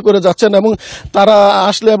চেষ্টা করে যাচ্ছেন এবং তারা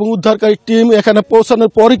আসলে এবং উদ্ধারকারী টিম এখানে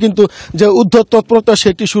পৌঁছানোর পরে কিন্তু যে উদ্ধার তৎপরতা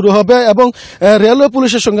সেটি শুরু হবে। এবং রেলওয়ে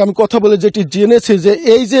পুলিশের সঙ্গে আমি কথা বলে যেটি জেনেছি যে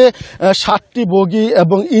এই যে 7টি বগি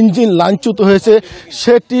এবং ইঞ্জিন লাইনচ্যুত হয়েছে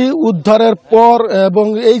সেটি উদ্ধারের পর এবং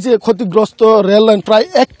এই যে ক্ষতিগ্রস্ত রেল লাইন প্রায়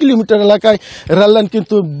 1 কিলোমিটার এলাকায় রেল লাইন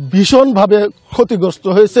কিন্তু ভীষণভাবে ক্ষতিগ্রস্ত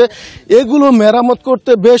হয়েছে, এগুলো মেরামত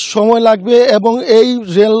করতে বেশ সময় লাগবে এবং এই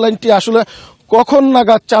রেল লাইনটি আসলে কখন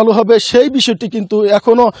নাগাদ চালু হবে সেই বিষয়টি কিন্তু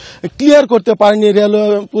এখনো ক্লিয়ার করতে পারেনি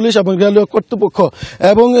রেলওয়ে পুলিশ এবং রেলওয়ে কর্তৃপক্ষ।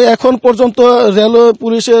 এবং এখন পর্যন্ত রেলওয়ে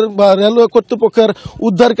পুলিশের বা রেলওয়ে কর্তৃপক্ষের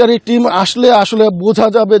উদ্ধারকারী টিম আসলে আসলে বোঝা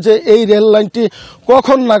যাবে যে এই রেল লাইনটি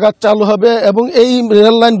কখন নাগাদ চালু হবে। এবং এই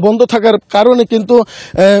রেল লাইন বন্ধ থাকার কারণে কিন্তু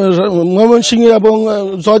ময়মনসিংহ এবং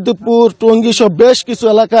জয়দেবপুর, টঙ্গী সহ বেশ কিছু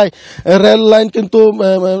এলাকায় রেল লাইন কিন্তু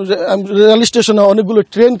রেল স্টেশনে অনেকগুলো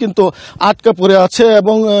ট্রেন কিন্তু আটকা পড়ে আছে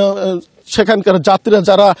এবং সেখানকার যাত্রীরা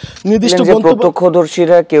যারা নির্দিষ্ট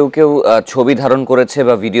প্রত্যক্ষদর্শীরা কেউ কেউ ছবি ধারণ করেছে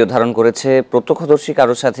বা ভিডিও ধারণ করেছে, প্রত্যক্ষদর্শী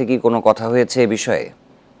কারোর সাথে কি কোনো কথা হয়েছে এ বিষয়ে?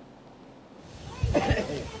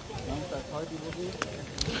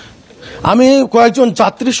 আমি কয়েকজন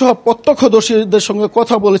যাত্রী সহ প্রত্যক্ষদর্শীদের সঙ্গে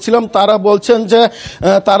কথা বলেছিলাম। তারা বলছেন যে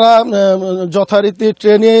তারা যথারীতি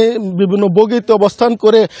ট্রেনে বিভিন্ন বগিতে অবস্থান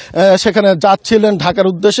করে সেখানে যাচ্ছিলেন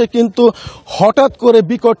ঢাকার উদ্দেশ্যে, কিন্তু হঠাৎ করে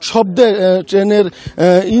বিকট শব্দে ট্রেনের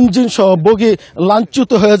ইঞ্জিন সহ বগি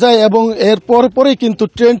লাঞ্ছিত হয়ে যায় এবং এর পরেই কিন্তু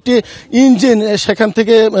ট্রেনটি ইঞ্জিন সেখান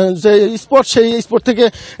থেকে যে স্পট, সেই স্পট থেকে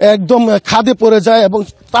একদম খাদে পড়ে যায় এবং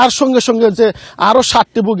তার সঙ্গে সঙ্গে যে আরও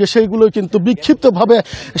 7টি বগি সেইগুলো কিন্তু বিক্ষিপ্তভাবে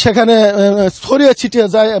সেখানে ছড়িয়ে ছিটিয়ে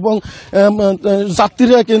যায় এবং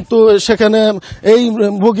যাত্রীরা কিন্তু সেখানে এই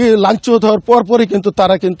বগি লাঞ্ছিত হওয়ার পরপরই কিন্তু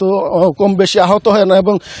তারা কিন্তু কম বেশি আহত হয় না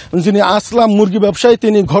এবং যিনি আসলাম মুরগি ব্যবসায়ী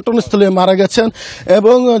তিনি ঘটনাস্থলে মারা গেছেন।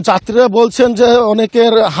 এবং যাত্রীরা বলছেন যে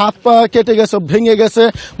অনেকের হাত পা কেটে গেছে, ভেঙে গেছে,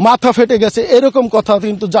 মাথা ফেটে গেছে, এরকম কথা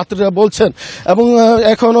কিন্তু যাত্রীরা বলছেন। এবং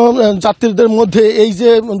এখনও যাত্রীদের মধ্যে এই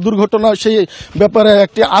যে দুর্ঘটনা সেই ব্যাপারে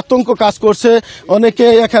একটি আতঙ্ক কাজ করছে। অনেকে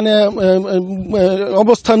এখানে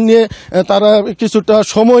অবস্থান নিয়ে তারা কিছুটা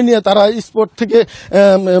সময় নিয়ে তারা স্পট থেকে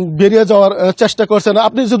বেরিয়ে যাওয়ার চেষ্টা করছেন।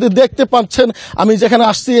 আপনি যদি দেখতে পাচ্ছেন আমি যেখানে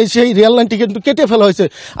আসছি সেই রেল লাইনটি কিন্তু কেটে ফেলা হয়েছে।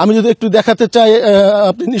 আমি যদি একটু দেখাতে চাই,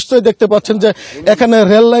 আপনি নিশ্চয়ই দেখতে পাচ্ছেন যে এখানে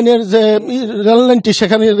রেল লাইনের যে রেল লাইনটি,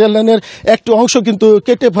 সেখানে রেল লাইনের একটি অংশ কিন্তু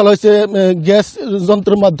কেটে ফেলা হয়েছে গ্যাস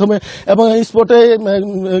যন্ত্রের মাধ্যমে এবং স্পটে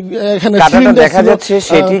এখানে দেখা যাচ্ছে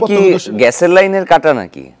সেটি কি গ্যাসের লাইনের কাটা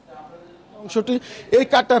নাকি অংশটি? এই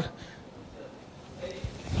কাটার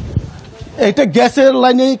এটা গ্যাসের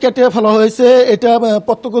লাইনেই কেটে ফেলা হয়েছে। এটা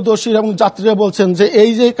প্রত্যক্ষদর্শী এবং যাত্রীরা বলছেন যে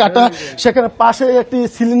এই যে কাটা, সেখানে পাশে একটি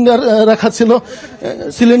সিলিন্ডার রাখা ছিল,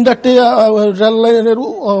 সিলিন্ডারটি রেল লাইনের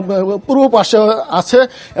পূর্ব পাশে আছে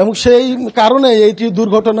এবং সেই কারণে এইটি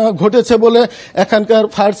দুর্ঘটনা ঘটেছে বলে এখানকার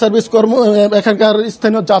ফায়ার সার্ভিস এখানকার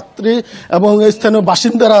স্থানীয় যাত্রী এবং স্থানীয়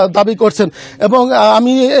বাসিন্দারা দাবি করছেন। এবং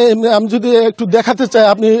আমি যদি একটু দেখাতে চাই,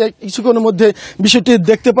 আপনি কিছুক্ষণের মধ্যে বিষয়টি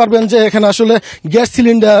দেখতে পারবেন যে এখানে আসলে গ্যাস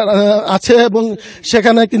সিলিন্ডার আছে এবং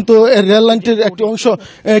সেখানে কিন্তু রেল লাইনটির একটি অংশ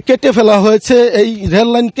কেটে ফেলা হয়েছে। এই রেল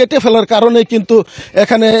লাইন কেটে ফেলার কারণে কিন্তু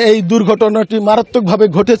এখানে এই দুর্ঘটনাটি মারাত্মকভাবে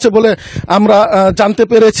ঘটেছে বলে আমরা জানতে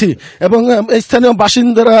পেরেছি। এবং স্থানীয়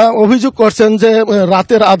বাসিন্দারা অভিযোগ করছেন যে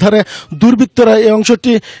রাতের আধারে দুর্বৃত্তরা এই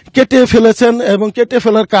অংশটি কেটে ফেলেছেন এবং কেটে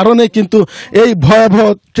ফেলার কারণে কিন্তু এই ভয়াবহ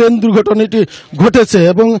ট্রেন দুর্ঘটনাটি ঘটেছে।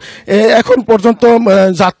 এবং এখন পর্যন্ত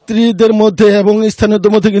যাত্রীদের মধ্যে এবং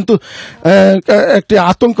স্থানীয়দের মধ্যে কিন্তু একটি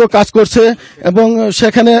আতঙ্ক কাজ করছে এবং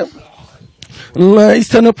সেখানে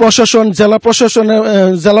স্থানীয় প্রশাসন, জেলা প্রশাসক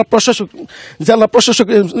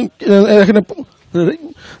এখানে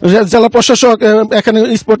জেলা প্রশাসক এখানে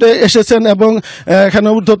স্পটে এসেছেন এবং এখানে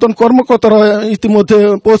ঊর্ধ্বতন কর্মকর্তারা ইতিমধ্যে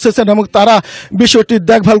পৌঁছেছেন এবং তারা বিষয়টি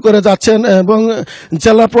দেখভাল করে যাচ্ছেন এবং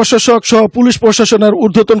জেলা প্রশাসক সহ পুলিশ প্রশাসনের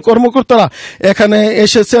ঊর্ধ্বতন কর্মকর্তারা এখানে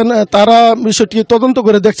এসেছেন। তারা বিষয়টি তদন্ত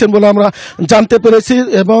করে দেখছেন বলে আমরা জানতে পেরেছি।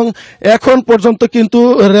 এবং এখন পর্যন্ত কিন্তু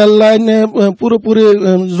রেল লাইনে পুরোপুরি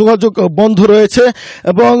যোগাযোগ বন্ধ রয়েছে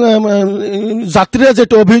এবং যাত্রীরা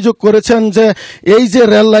যেটা অভিযোগ করেছেন যে এই যে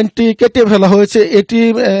রেল লাইনটি কেটে ফেলা হয়েছে এটি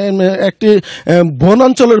একটি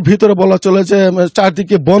বনাঞ্চলের ভিতরে বলা চলে, যে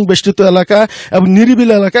চারদিকে বন বেষ্টিত এলাকা এবং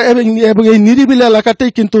নিরিবিলি এলাকা এবং এই নিরিবিলি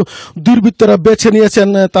এলাকাতেই কিন্তু দুর্বৃত্তরা বেছে নিয়েছেন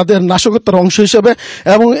তাদের নাশকতার অংশ হিসেবে।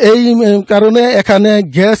 এবং এই কারণে এখানে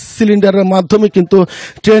গ্যাস সিলিন্ডারের মাধ্যমে কিন্তু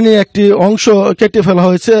ট্রেনে একটি অংশ কেটে ফেলা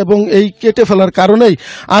হয়েছে এবং এই কেটে ফেলার কারণেই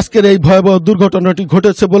আজকের এই ভয়াবহ দুর্ঘটনাটি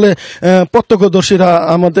ঘটেছে বলে প্রত্যক্ষদর্শীরা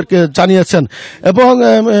আমাদেরকে জানিয়েছেন। এবং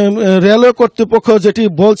রেলওয়ে কর্তৃপক্ষ যেটি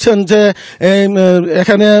বলছেন যে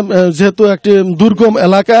এখানে যেহেতু একটি দুর্গম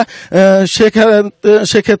এলাকা,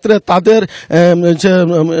 সেক্ষেত্রে তাদের যে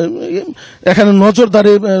এখানে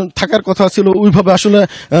নজরদারি থাকার কথা ছিল ওইভাবে আসলে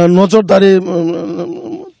নজরদারি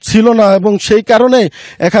ছিল না এবং সেই কারণে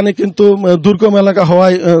এখানে কিন্তু দুর্গম এলাকা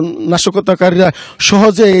হওয়ায় নাশকতাকারীরা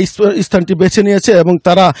সহজে এই স্থানটি বেছে নিয়েছে এবং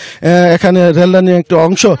তারা এখানে রেল লাইনের একটি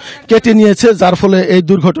অংশ কেটে নিয়েছে, যার ফলে এই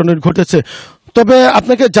দুর্ঘটনা ঘটেছে। তবে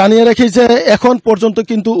আপনাকে জানিয়ে রাখি যে এখন পর্যন্ত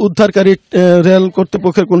কিন্তু উদ্ধারকারী রেল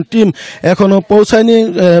কর্তৃপক্ষের কোন টিম এখনো পৌঁছায়নি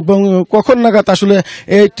এবং কখন নাগাদ আসলে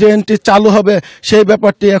এই ট্রেনটি চালু হবে সেই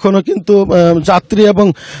ব্যাপারটি এখনো কিন্তু যাত্রী এবং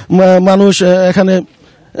মানুষ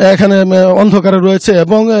এখানে অন্ধকারে রয়েছে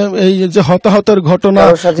এবং এই যে হতাহতের ঘটনা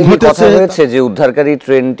ঘটেছে যে উদ্ধারকারী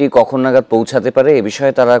ট্রেনটি কখন নাগাদ পৌঁছাতে পারে এ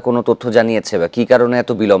বিষয়ে তারা কোনো তথ্য জানিয়েছে বা কি কারণে এত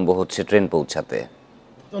বিলম্ব হচ্ছে ট্রেন পৌঁছাতে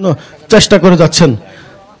চেষ্টা করে যাচ্ছেন।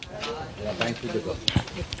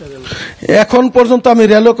 এখন পর্যন্ত আমি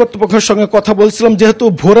রেল কর্তৃপক্ষের সঙ্গে কথা বলছিলাম যেহেতু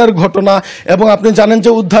ভোরের ঘটনা এবং আপনি জানেন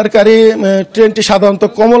যে উদ্ধারকারী ট্রেনটি সাধারণত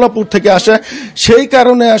কমলাপুর থেকে আসে, সেই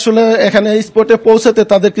কারণে আসলে এখানে স্পটে পৌঁছাতে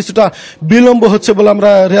তাদের কিছুটা বিলম্ব হচ্ছে বলে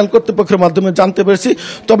আমরা রেল কর্তৃপক্ষের মাধ্যমে জানতে পেরেছি।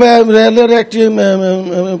 তবে রেলের একটি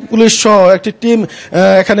পুলিশ সহ একটি টিম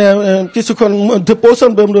এখানে কিছুক্ষণ মধ্যে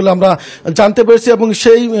পৌঁছাবে বলে আমরা জানতে পেরেছি এবং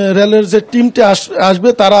সেই রেলের যে টিমটি আসবে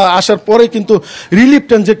তারা আসার পরে কিন্তু রিলিফ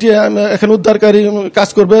ট্রেন যেটি এখানে উদ্ধারকারী কাজ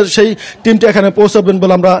করবে সেই টিমটি এখানে পৌঁছাবেন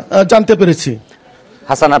বলে আমরা জানতে পেরেছি।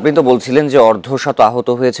 হাসান, আপনি তো বলছিলেন যে অর্ধশত আহত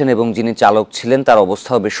হয়েছেন এবং যিনি চালক ছিলেন তার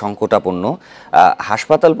অবস্থাও বেশ সংকটাপন্ন।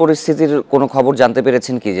 হাসপাতাল পরিস্থিতির কোনো খবর জানতে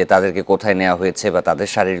পেরেছেন কি যে তাদেরকে কোথায় নেওয়া হয়েছে বা তাদের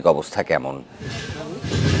শারীরিক অবস্থা কেমন?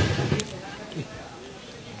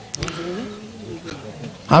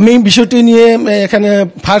 আমি বিষয়টি নিয়ে এখানে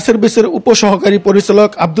ফায়ার সার্ভিসের উপসহকারী পরিচালক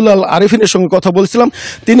আব্দুল আরিফিনের সঙ্গে কথা বলছিলাম।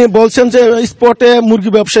 তিনি বলছেন যে স্পটে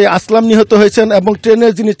মুরগি ব্যবসায়ী আসলাম নিহত হয়েছেন এবং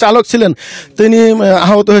ট্রেনের যিনি চালক ছিলেন তিনি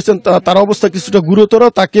আহত হয়েছেন, তার অবস্থা কিছুটা গুরুতর।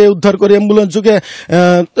 তাকে উদ্ধার করে অ্যাম্বুলেন্স যুগে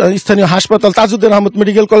স্থানীয় হাসপাতাল তাজউদ্দিন আহমদ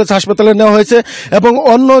মেডিকেল কলেজ হাসপাতালে নেওয়া হয়েছে এবং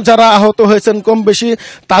অন্য যারা আহত হয়েছেন কম বেশি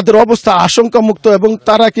তাদের অবস্থা আশঙ্কামুক্ত এবং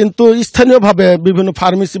তারা কিন্তু স্থানীয়ভাবে বিভিন্ন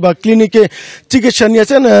ফার্মেসি বা ক্লিনিকে চিকিৎসা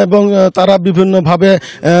নিয়েছেন এবং তারা বিভিন্নভাবে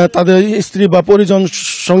তাদের স্ত্রী বা পরিজন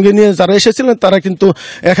সঙ্গে নিয়ে যারা এসেছিলেন তারা কিন্তু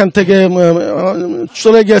এখান থেকে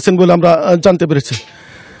চলে গিয়েছেন বলে আমরা জানতে পেরেছি।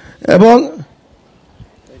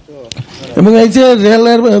 এবং এই যে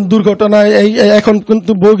রেলের দুর্ঘটনায় এখন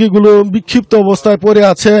কিন্তু বগিগুলো বিক্ষিপ্ত অবস্থায় পড়ে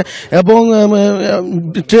আছে এবং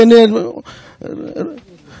ট্রেনের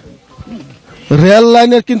রেল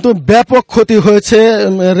লাইনের কিন্তু ব্যাপক ক্ষতি হয়েছে।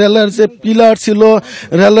 রেলের যে পিলার ছিল,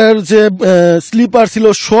 রেলের যে স্লিপার ছিল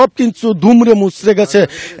সব কিন্তু দুমড়ে মুচড়ে গেছে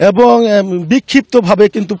এবং বিক্ষিপ্তভাবে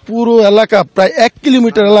কিন্তু পুরো এলাকা প্রায় 1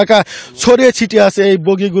 কিলোমিটার এলাকা ছড়িয়ে ছিটিয়ে আছে এই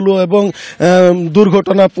বগিগুলো এবং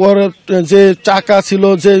দুর্ঘটনার পর যে চাকা ছিল,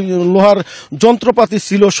 যে লোহার যন্ত্রপাতি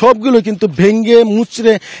ছিল সবগুলো কিন্তু ভেঙে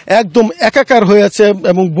মুচড়ে একদম একাকার হয়েছে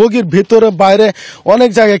এবং বগির ভিতরে বাইরে অনেক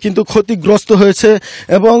জায়গায় কিন্তু ক্ষতিগ্রস্ত হয়েছে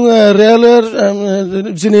এবং রেলের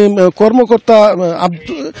যিনি কর্মকর্তা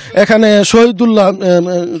এখানে শহীদুল্লাহ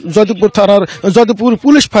যদুপুর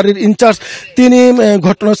পুলিশ ফাঁড়ির ইনচার্জ তিনি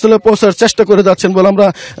ঘটনাস্থলে পৌঁছার চেষ্টা করে যাচ্ছেন বলে আমরা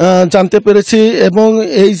জানতে পেরেছি এবং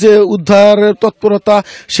এই যে উদ্ধার তৎপরতা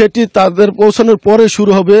সেটি তাদের পৌঁছানোর পরে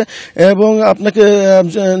শুরু হবে এবং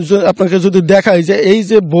আপনাকে যদি দেখায় যে এই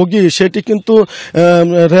যে বগি সেটি কিন্তু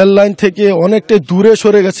রেল লাইন থেকে অনেকটা দূরে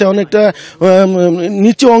সরে গেছে, অনেকটা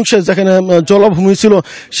নিচু অংশে যেখানে জলাভূমি ছিল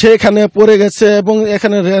সেখানে পড়ে গেছে এবং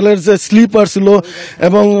এখানে রেলের যে স্লিপার ছিল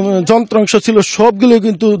এবং যন্ত্রাংশ ছিল সবগুলো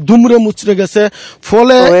কিন্তু দুমড়ে মুচড়ে গেছে।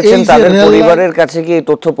 ফলে পরিবারের কাছে কি এই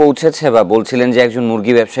তথ্য পৌঁছেছে বা বলছিলেন যে একজন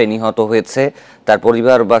মুরগি ব্যবসায়ী নিহত হয়েছে, তার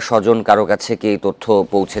পরিবার বা স্বজন কারো কাছে কি এই তথ্য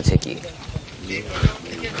পৌঁছেছে কি?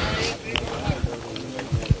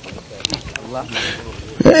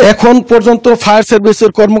 এখন পর্যন্ত ফায়ার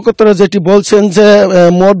সার্ভিসের কর্মকর্তারা যেটি বলছেন যে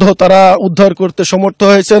মরদেহ তারা উদ্ধার করতে সমর্থ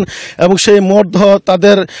হয়েছেন এবং সেই মরদেহ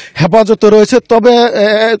তাদের হেফাজতে রয়েছে। তবে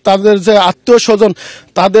তাদের যে আত্মীয় স্বজন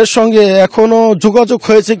তাদের সঙ্গে এখনো যোগাযোগ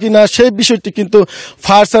হয়েছে কিনা সেই বিষয়টি কিন্তু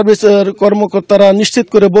ফায়ার সার্ভিসের কর্মকর্তারা নিশ্চিত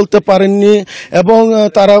করে বলতে পারেননি এবং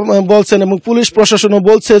তারা বলছেন এবং পুলিশ প্রশাসনও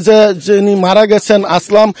বলছে যে যিনি মারা গেছেন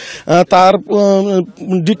আসলাম তার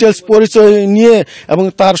ডিটেলস পরিচয় নিয়ে এবং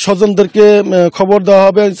তার স্বজনদেরকে খবর দেওয়া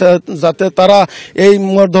হবে যাতে তারা এই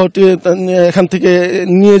মরদেহটি এখান থেকে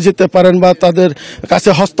নিয়ে যেতে পারেন বা তাদের কাছে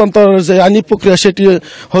হস্তান্তরের যে আইনি প্রক্রিয়া সেটি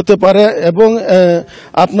হতে পারে। এবং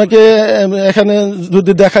আপনাকে এখানে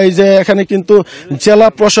যদি দেখাই যে এখানে কিন্তু জেলা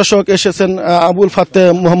প্রশাসক এসেছেন আবুল ফাতে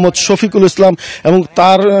মোহাম্মদ শফিকুল ইসলাম এবং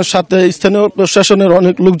তার সাথে স্থানীয় প্রশাসনের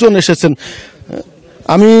অনেক লোকজন এসেছেন।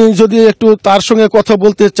 আমি যদি একটু তার সঙ্গে কথা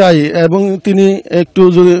বলতে চাই এবং তিনি একটু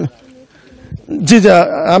যদি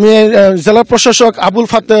আমি জেলা প্রশাসক আবুল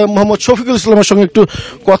ফাতে মোহাম্মদ শফিকুল ইসলামের সঙ্গে একটু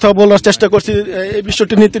কথা বলার চেষ্টা করছি এই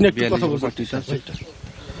বিষয়টি নিয়ে তিনি একটু কথা বলবেন।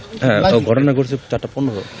 ঘটনা ঘটছে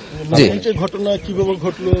 4:15। জি, ঘটনা কিভাবে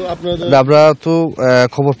ঘটলো আপনাদের? আমরা তো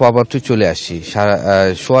খবর পাওয়ার চলে আসি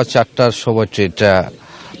 4:15টার সময় ট্রেনটা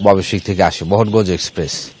ময়মনসিংহ থেকে আসে মোহনগঞ্জ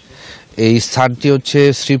এক্সপ্রেস। এই স্থানটি হচ্ছে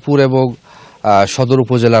শ্রীপুর এবং সদর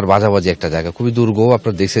উপজেলার মাঝামাঝি একটা জায়গা, খুবই দুর্গম।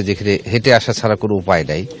 আপনারা দেখছেন যেখানে হেঁটে আসা ছাড়া কোনো উপায়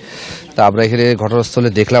নাই। তা আমরা এখানে ঘটনাস্থলে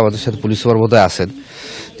দেখলাম, আমাদের সাথে পুলিশ সুপার বোধহয় আছেন।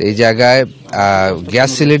 তো এই জায়গায়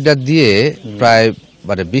গ্যাস সিলিন্ডার দিয়ে প্রায়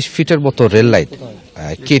 20 ফিটের মতো রেল লাইন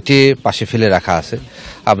কেটে পাশে ফেলে রাখা আছে।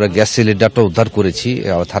 আমরা গ্যাস সিলিন্ডারটা উদ্ধার করেছি,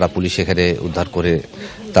 থানা পুলিশ এখানে উদ্ধার করে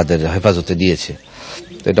তাদের হেফাজতে নিয়েছে।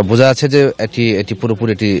 তো এটা বোঝা যাচ্ছে যে এটি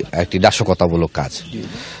পুরোপুরি একটি নাশকতামূলক কাজ।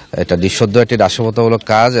 এটা নিঃসন্দেহ একটি নাশকতামূলক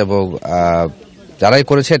কাজ, এবং যারাই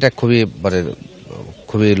করেছে এটা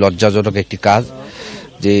খুবই লজ্জাজনক একটি কাজ।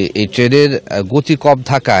 যে এই ট্রেনের গতি কম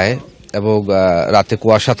থাকায় এবং রাতে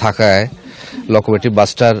কুয়াশা থাকায় লোকোমোটিভ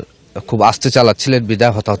মাস্টার খুব আস্তে চালাচ্ছিলেন,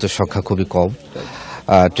 বিদায় হতাহতের সংখ্যা খুবই কম।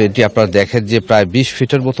 ট্রেনটি আপনারা দেখেন যে প্রায় 20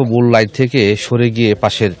 ফিটের মতো মূল লাইন থেকে সরে গিয়ে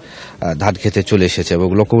পাশের ধান খেতে চলে এসেছে, এবং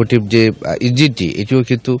লোকোমোটিভ যে ইঞ্জিনটি এটিও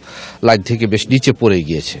কিন্তু লাইন থেকে বেশ নিচে পড়ে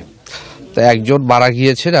গিয়েছে। তা একজন মারা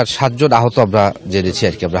গিয়েছেন আর 7 জন আহত আমরা জেনেছি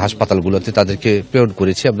আর কি। আমরা হাসপাতালগুলোতে তাদেরকে প্রেরণ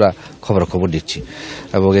করেছি, আমরা খবরাখবর নিচ্ছি,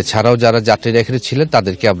 এবং এছাড়াও যারা যাত্রীরা এখানে ছিলেন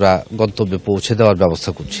তাদেরকে আমরা গন্তব্যে পৌঁছে দেওয়ার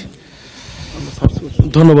ব্যবস্থা করছি।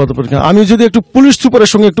 ধন্যবাদ। আমি যদি একটু পুলিশ সুপারের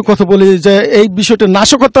সঙ্গে একটু কথা বলি যে এই বিষয়টা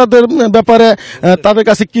নাশকতাদের ব্যাপারে তাদের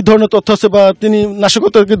কাছে কি ধরনের তথ্য আছে, বা তিনি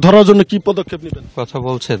নাশকতাকে ধরার জন্য কি পদক্ষেপ নেবেন? কথা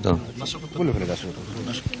বলছে তো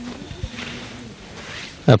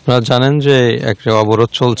আপনারা জানেন যে একটা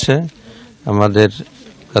অবরোধ চলছে। আমাদের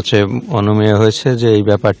কাছে অনুমেয় হয়েছে যে এই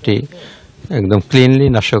ব্যাপারটি একদম ক্লিনলি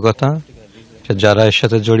নাশকতা। যারা এর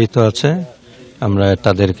সাথে জড়িত আছে আমরা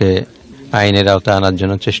তাদেরকে আইনের আওতায় আনার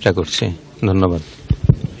জন্য চেষ্টা করছি। ধন্যবাদ।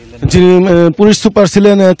 যিনি পুলিশ সুপার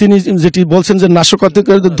ছিলেন তিনি যেটি বলছেন যে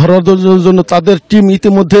নাশকতাকে ধরার জন্য তাদের টিম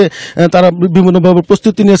ইতিমধ্যে তারা বিভিন্নভাবে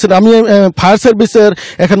প্রস্তুতি নিয়েছেন। আমি ফায়ার সার্ভিসের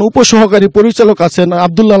এখানে উপসহকারী পরিচালক আছেন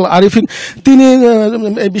আব্দুল্লাহ আরিফিন, তিনি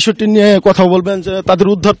এই বিষয়টি নিয়ে কথা বলবেন যে তাদের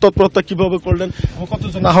উদ্ধার তৎপরতা কিভাবে করলেন,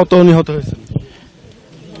 কতজন আহত নিহত হয়েছে।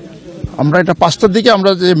 আমরা এটা 5টার দিকে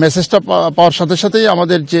আমরা যে মেসেজটা পাওয়ার সাথে সাথেই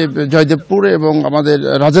আমাদের যে জয়দেবপুর এবং আমাদের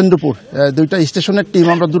রাজেন্দ্রপুর দুইটা স্টেশনের টিম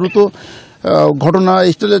আমরা দ্রুত ঘটনা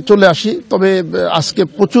স্থলে চলে আসি। তবে আজকে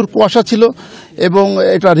প্রচুর কুয়াশা ছিল এবং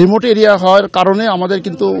এটা রিমোট এরিয়া হওয়ার কারণে আমাদের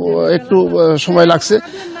কিন্তু একটু সময় লাগছে।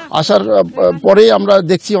 আসার পরেই আমরা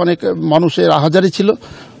দেখছি অনেক মানুষের আহাজারি ছিল।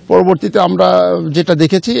 পরবর্তীতে আমরা যেটা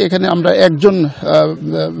দেখেছি এখানে আমরা একজন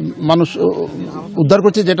মানুষ উদ্ধার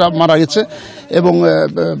করছি যেটা মারা গেছে, এবং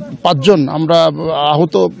 5 জন আমরা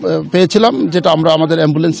আহত পেয়েছিলাম, যেটা আমরা আমাদের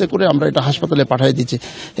অ্যাম্বুলেন্সে করে আমরা এটা হাসপাতালে পাঠিয়ে দিচ্ছি।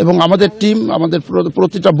 এবং আমাদের টিম আমাদের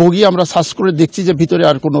প্রতিটা বগি আমরা সার্চ করে দেখছি যে ভিতরে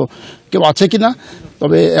আর কোনো কেউ আছে কিনা।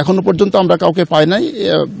 তবে এখনো পর্যন্ত আমরা কাউকে পাই নাই।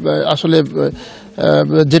 আসলে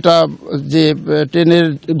যেটা যে ট্রেনের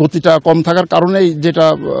গতিটা কম থাকার কারণেই যেটা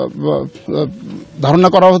ধারণা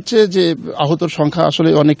করা হচ্ছে যে আহতর সংখ্যা আসলে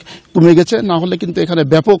অনেক কমে গেছে। না হলে কিন্তু এখানে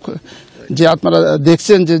ব্যাপক যে আপনারা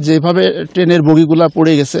দেখছেন যে যেভাবে ট্রেনের বগিগুলা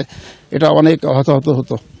পড়ে গেছে এটা অনেক হতাহত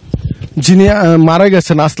হতো। যিনি মারা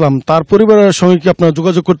গেছেন আসলাম, তার পরিবারের সঙ্গে কি আপনারা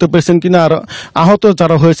যোগাযোগ করতে পেরেছেন কিনা, আর আহত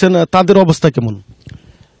যারা হয়েছেন তাদের অবস্থা কেমন?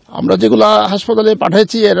 আমরা যেগুলো হাসপাতালে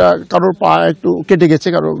পাঠাইছি এরা কারোর পা একটু কেটে গেছে,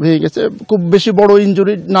 কারো ভেঙে গেছে, খুব বেশি বড়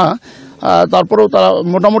ইনজুরি না। তারপরেও তারা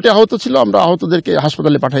মোটামুটি আহত ছিল, আমরা আহতদেরকে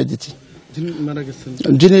হাসপাতালে পাঠিয়ে দিচ্ছি।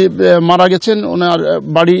 যিনি মারা গেছেন ওনার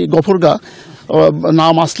বাড়ি গফরগা,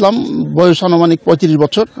 নাম আসলাম, বয়স আনুমানিক 35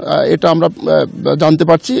 বছর, এটা আমরা জানতে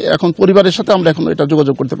পারছি। এখন পরিবারের সাথে আমরা এখন এটা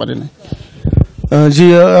যোগাযোগ করতে পারি না। জি,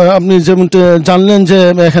 আপনি যেমনটা জানলেন যে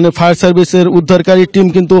এখানে ফায়ার সার্ভিসের উদ্ধারকারী টিম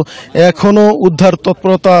কিন্তু এখনো উদ্ধার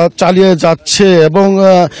তৎপরতা চালিয়ে যাচ্ছে, এবং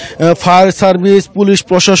ফায়ার সার্ভিস, পুলিশ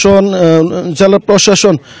প্রশাসন, জেলা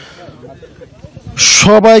প্রশাসন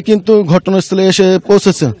সবাই কিন্তু ঘটনাস্থলে এসে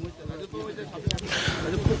পৌঁছেছে।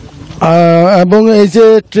 এবং এই যে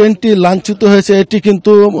ট্রেনটি লাঞ্ছিত হয়েছে এটি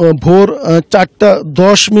কিন্তু ভোর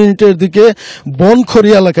 4:10 দিকে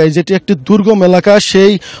বনখড়ি এলাকায়, যেটি একটি দুর্গম এলাকা,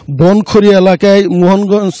 সেই বনখড়ি এলাকায়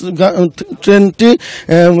মোহনগঞ্জ ট্রেনটি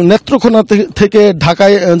নেত্রকোনা থেকে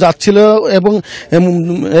ঢাকায় যাচ্ছিল, এবং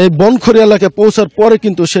এই বনখড়ি এলাকায় পৌঁছার পরে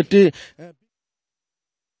কিন্তু সেটি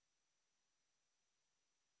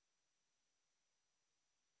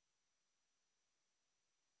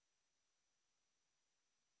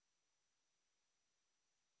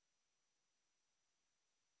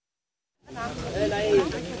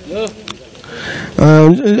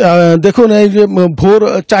দেখুন এই যে ভোর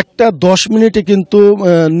 4:10 কিন্তু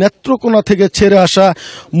নেত্রকোনা থেকে ছেড়ে আসা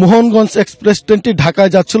মোহনগঞ্জ এক্সপ্রেস ট্রেনটি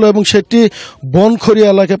ঢাকায় যাচ্ছিল, এবং সেটি বনখড়ি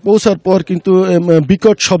এলাকায় পৌঁছার পর কিন্তু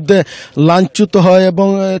বিকট শব্দে লাঞ্ছিত হয়, এবং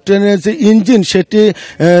ট্রেনের যে ইঞ্জিন সেটি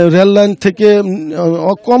রেল লাইন থেকে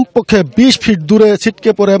কমপক্ষে 20 ফিট দূরে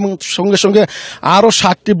ছিটকে পড়ে, এবং সঙ্গে সঙ্গে আরও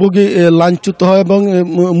 7টি বগি লাঞ্ছিত হয়, এবং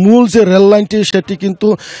মূল যে রেল লাইনটি সেটি কিন্তু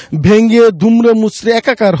ভেঙে দুমড়ে মুচড়ে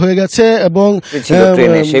একাকার হয়ে গেছে। এবং ছিল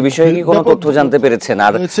ট্রেনে, সে বিষয়ে কি কোনো তথ্য জানতে পেরেছেন?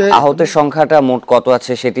 আর আহতের সংখ্যাটা মোট কত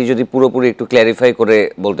আছে সেটি যদি পুরোপুরি একটু ক্ল্যারিফাই করে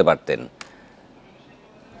বলতে পারতেন।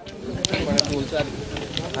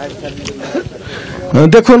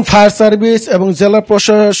 দেখুন, ফায়ার সার্ভিস এবং জেলা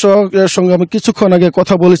প্রশাসকের সঙ্গে আমি কিছুক্ষণ আগে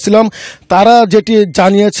কথা বলেছিলাম। তারা যেটি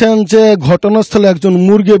জানিয়েছেন যে ঘটনাস্থলে একজন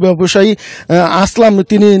মুরগি ব্যবসায়ী আসলাম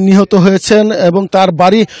তিনি নিহত হয়েছেন এবং তার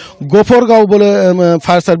বাড়ি গোফরগাঁও বলে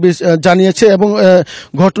ফায়ার সার্ভিস জানিয়েছে এবং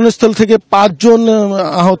ঘটনাস্থল থেকে 5 জন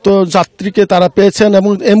আহত যাত্রীকে তারা পেয়েছেন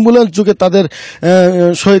এবং অ্যাম্বুলেন্স যুগে তাদের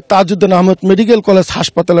শহীদ তাজউদ্দিন আহমেদ মেডিকেল কলেজ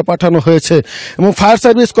হাসপাতালে পাঠানো হয়েছে এবং ফায়ার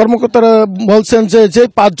সার্ভিস কর্মকর্তারা বলছেন যে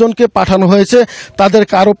 5 জনকে পাঠানো হয়েছে তাদের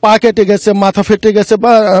কারো পা কেটে গেছে, মাথা ফেটে গেছে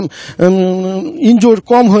বা ইনজুর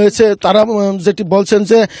কম হয়েছে। তারা যেটি বলছেন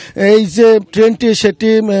যে এই যে ট্রেনটি সেটি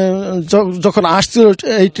যখন আসছিল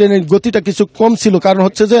এই ট্রেনের গতিটা কিছু কম ছিল, কারণ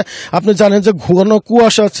হচ্ছে যে আপনি জানেন যে ঘন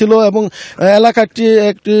কুয়াশা ছিল এবং এলাকাটি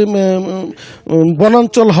একটি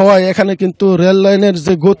বনাঞ্চল হওয়ায় এখানে কিন্তু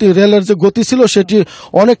রেলের যে গতি ছিল সেটি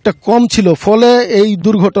অনেকটা কম ছিল, ফলে এই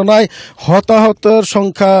দুর্ঘটনায় হতাহতের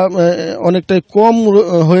সংখ্যা অনেকটাই কম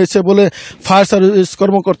হয়েছে বলে ফায়ার সার্ভিস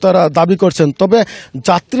কর্মকর্তারা দাবি করছেন। তবে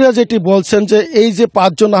যাত্রীরা যেটি বলছেন যে এই যে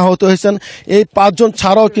 5 জন আহত হয়েছেন এই 5 জন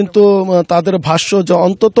ছাড়াও কিন্তু তাদের ভাষ্য যে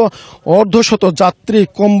অন্তত অর্ধশত যাত্রী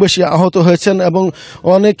কম বেশি আহত হয়েছেন এবং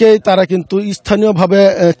অনেকেই তারা কিন্তু স্থানীয়ভাবে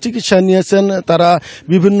চিকিৎসা নিয়েছেন, তারা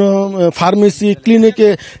বিভিন্ন ফার্মেসি ক্লিনিকে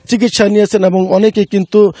চিকিৎসা নিয়েছেন এবং অনেকেই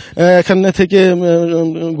কিন্তু এখানে থেকে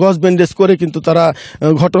গজ ব্যান্ডেজ করে কিন্তু তারা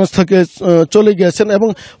ঘটনাস্থল থেকে চলে গিয়েছেন এবং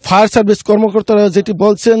ফায়ার সার্ভিস কর্মকর্তারা যেটি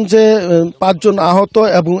বলছেন যে 5 জন আহত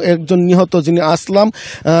এবং 1 জন নিহত যিনি আসলাম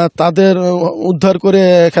তাদের উদ্ধার করে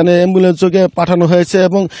এখানে অ্যাম্বুলেন্স যোগে পাঠানো হয়েছে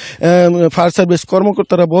এবং ফায়ার সার্ভিস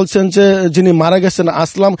কর্মকর্তারা বলছেন যে যিনি মারা গেছেন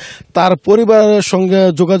আসলাম তার পরিবারের সঙ্গে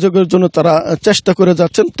যোগাযোগের জন্য তারা চেষ্টা করে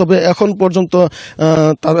যাচ্ছেন, তবে এখন পর্যন্ত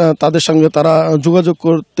তাদের সঙ্গে তারা যোগাযোগ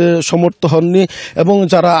করতে সমর্থ হননি এবং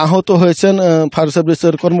যারা আহত হয়েছেন ফায়ার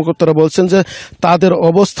সার্ভিসের কর্মকর্তারা বলছেন যে তাদের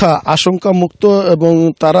অবস্থা আশঙ্কামুক্ত এবং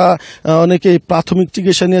তারা অনেকেই প্রাথমিক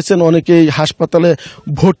চিকিৎসা নিয়েছেন, অনেকেই হাসপাতালে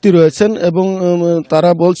ভর্তি রয়েছেন এবং তারা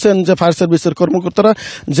বলছেন যে ফায়ার সার্ভিসের কর্মকর্তারা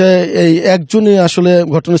যে এই একজনই আসলে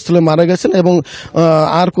ঘটনাস্থলে মারা গেছেন এবং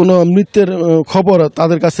আর কোনো মৃত্যুর খবর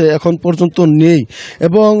তাদের কাছে এখন পর্যন্ত নেই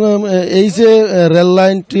এবং এই যে রেল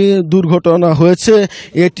লাইনটি দুর্ঘটনা হয়েছে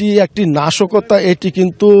এটি একটি নাশকতা, এটি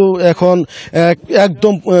কিন্তু এখন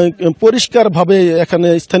একদম পরিষ্কারভাবে এখানে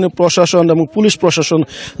স্থানীয় প্রশাসন এবং পুলিশ প্রশাসন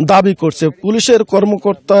দাবি করছে। পুলিশের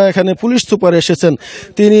কর্মকর্তা এখানে পুলিশ সুপার এসেছেন,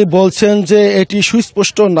 তিনি বলছেন যে এটি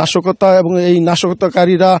সুস্পষ্ট নাশকতা এবং এই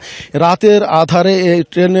নাশকতাকারীরা রাতের আধারে এই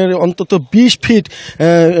ট্রেনের অন্তত 20 ফিট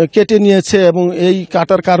কেটে নিয়েছে এবং এই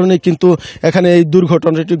কাটার কারণে কিন্তু এখানে এই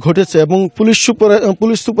দুর্ঘটনাটি ঘটেছে এবং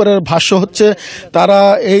পুলিশ সুপারের ভাষ্য হচ্ছে তারা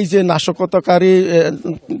এই যে নাশকতাকারী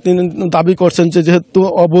তিনি দাবি করছেন যে যেহেতু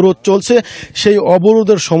অবরোধ চলছে সেই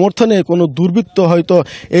অবরোধের সমর্থনে কোনো দুর্বৃত্ত হয়তো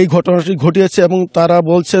এই ঘটনাটি ঘটিয়েছে এবং তারা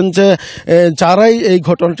বলছেন যে যারাই এই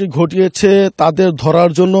ঘটনাটি ঘটিয়েছে তাদের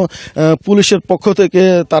ধরার জন্য পুলিশের পক্ষ থেকে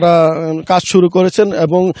তারা কাজ শুরু করেছেন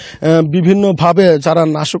এবং বিভিন্নভাবে যারা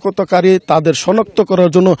নাশকতাকারী তাদের শনাক্ত করার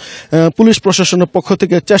জন্য পুলিশ প্রশাসনের পক্ষ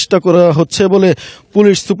থেকে চেষ্টা করা হচ্ছে বলে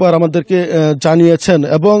পুলিশ সুপার আমাদেরকে জানিয়েছেন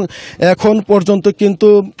এবং এখন পর্যন্ত কিন্তু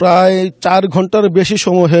প্রায় 4 ঘন্টার বেশি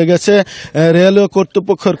সময় হয়ে গেছে রেলওয়ে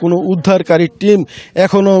কর্তৃপক্ষের কোনো উদ্ধারকারী টিম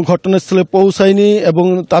এখনও ঘটনাস্থলে পৌঁছায়নি এবং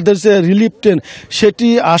তাদের যে রিলিফ ট্রেন সেটি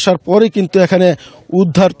আসার পরে কিন্তু এখানে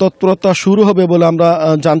উদ্ধার তৎপরতা শুরু হবে বলে আমরা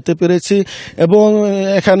জানতে পেরেছি এবং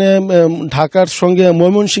এখানে ঢাকার সঙ্গে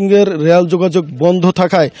ময়মনসিংহের রেল যোগাযোগ বন্ধ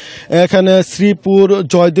থাকায় এখানে শ্রীপুর,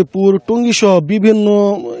 জয়দেবপুর, টঙ্গী সহ বিভিন্ন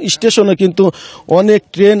স্টেশনে কিন্তু অনেক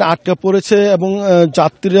ট্রেন আটকা পড়েছে এবং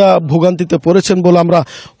যাত্রীরা ভোগান্তিতে পড়েছেন বলে আমরা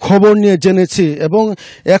খবর নিয়ে জেনেছি এবং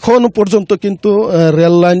এখন পর্যন্ত কিন্তু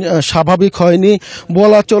রেল লাইন স্বাভাবিক হয়নি।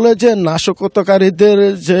 বলা চলে যে নাশকতাকারীদের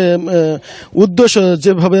যে উদ্দেশ্য,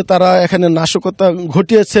 যেভাবে তারা এখানে নাশকতা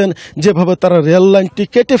ঘটিয়েছেন, যেভাবে তারা রেল লাইনটি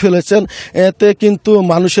কেটে ফেলেছেন, এতে কিন্তু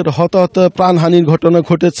মানুষের হতাহত প্রাণহানির ঘটনা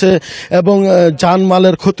ঘটেছে এবং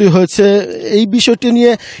জানমালের ক্ষতি হয়েছে। এই বিষয়টি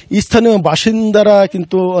নিয়ে স্থানীয় বাসিন্দারা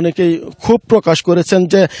কিন্তু অনেকেই ক্ষোভ প্রকাশ করেছেন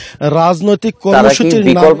যে রাজনৈতিক কর্মসূচির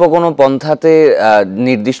বিকল্প কোনো পন্থাতে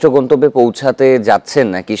নির্দিষ্ট গন্তব্যে পৌঁছাতে যাচ্ছেন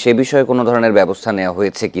নাকি সে বিষয়ে কোনো ধরনের ব্যবস্থা নেওয়া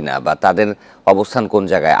হয়েছে কিনা বা তাদের অবস্থান কোন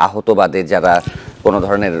জায়গায়, আহত বাদে যারা কোনো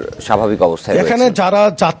ধরনের স্বাভাবিক অবস্থায় এখানে যারা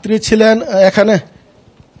যাত্রী ছিলেন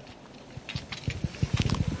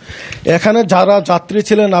এখানে যারা যাত্রী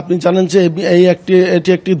ছিলেন আপনি জানেন যে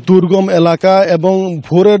এটি একটি দুর্গম এলাকা এবং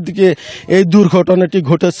ভোরের দিকে এই দুর্ঘটনাটি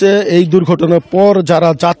ঘটেছে। এই দুর্ঘটনার পর যারা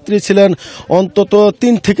যাত্রী ছিলেন অন্তত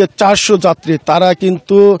 3 থেকে 400 যাত্রী, তারা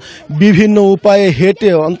কিন্তু বিভিন্ন উপায়ে হেঁটে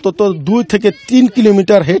অন্তত 2 থেকে 3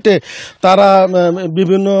 কিলোমিটার হেঁটে তারা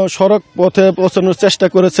বিভিন্ন সড়ক পথে পৌঁছানোর চেষ্টা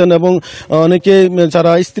করেছেন এবং অনেকে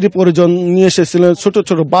যারা স্ত্রী পরিজন নিয়ে এসেছিলেন, ছোট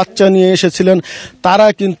ছোট বাচ্চা নিয়ে এসেছিলেন, তারা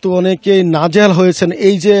কিন্তু অনেকেই নাজেহাল হয়েছেন।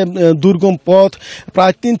 এই যে দুর্গম পথ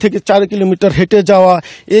প্রায় 3 থেকে 4 কিলোমিটার হেঁটে যাওয়া,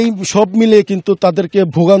 এই সব মিলে কিন্তু তাদেরকে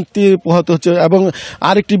ভোগান্তি পোহাতে হচ্ছে। এবং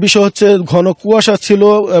আরেকটি বিষয় হচ্ছে ঘন কুয়াশা ছিল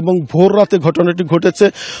এবং ভোর রাতে ঘটনাটি ঘটেছে,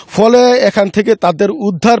 ফলে এখান থেকে তাদের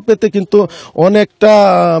উদ্ধার পেতে কিন্তু অনেকটা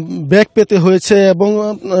বেগ পেতে হয়েছে এবং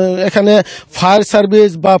এখানে ফায়ার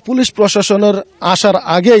সার্ভিস বা পুলিশ প্রশাসনের আসার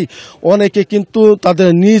আগেই অনেকে কিন্তু তাদের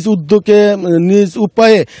নিজ উদ্যোগে নিজ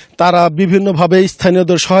উপায়ে তারা বিভিন্নভাবে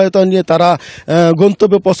স্থানীয়দের সহায়তা নিয়ে তারা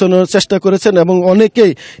গন্তব্যে পৌঁছানোর চেষ্টা করেছেন এবং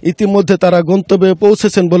অনেকেই ইতিমধ্যে তারা গন্তব্যে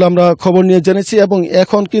পৌঁছেছেন বলে আমরা খবর নিয়ে জেনেছি। এবং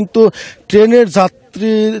এখন কিন্তু ট্রেনের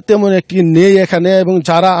যাত্রী তেমন একটি নেই এখানে, এবং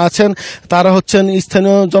যারা আছেন তারা হচ্ছেন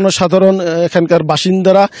স্থানীয় জনসাধারণ, এখানকার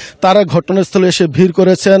বাসিন্দারা। তারা ঘটনাস্থলে এসে ভিড়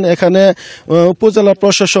করেছেন। এখানে উপজেলা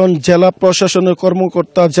প্রশাসন, জেলা প্রশাসনের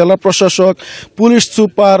কর্মকর্তা, জেলা প্রশাসক, পুলিশ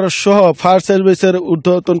সুপার সহ ফায়ার সার্ভিসের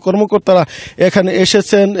ঊর্ধ্বতন কর্মকর্তারা এখানে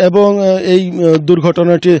এসেছেন এবং এই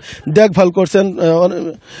দুর্ঘটনাটি দেখভাল করছেন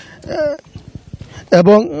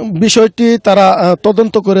এবং বিষয়টি তারা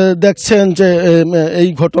তদন্ত করে দেখছেন যে এই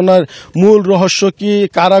ঘটনার মূল রহস্য কি,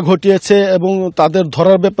 কারা ঘটিয়েছে এবং তাদের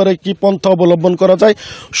ধরার ব্যাপারে কি পন্থা অবলম্বন করা যায়।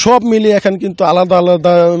 সব মিলিয়ে এখন কিন্তু আলাদা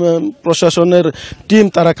আলাদা প্রশাসনের টিম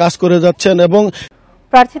তারা কাজ করে যাচ্ছেন। এবং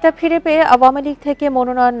প্রার্থিতা ফিরে পেয়ে আওয়ামী লীগ থেকে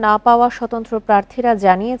মনোনয়ন না পাওয়া স্বতন্ত্র প্রার্থীরা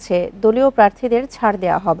জানিয়েছে দলীয় প্রার্থীদের ছাড়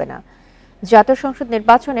দেওয়া হবে না। জাতীয় সংসদ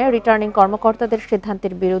নির্বাচনে রিটার্নিং কর্মকর্তাদের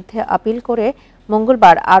সিদ্ধান্তের বিরুদ্ধে আপিল করে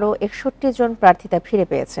মঙ্গলবার আরও 61 জন প্রার্থিতা ফিরে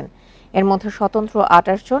পেয়েছেন। এর মধ্যে স্বতন্ত্র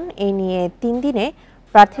 28 জন। এই নিয়ে 3 দিনে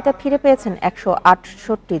প্রার্থিতা ফিরে পেয়েছেন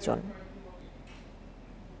 168 জন।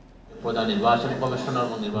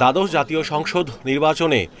 দ্বাদশ জাতীয় সংসদ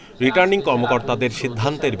নির্বাচনে রিটার্নিং কর্মকর্তাদের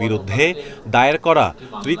সিদ্ধান্তের বিরুদ্ধে দায়ের করা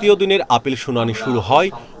তৃতীয় দিনের আপিল শুনানি শুরু হয়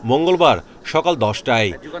মঙ্গলবার সকাল 10টায়।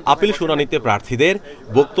 আপিল শুনানিতে প্রার্থীদের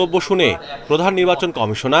বক্তব্য শুনে প্রধান নির্বাচন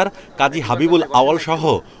কমিশনার কাজী হাবিবুল আওয়াল সহ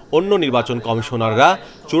অন্য নির্বাচন কমিশনাররা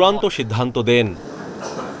চূড়ান্ত সিদ্ধান্ত দেন।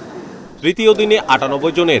 তৃতীয় দিনে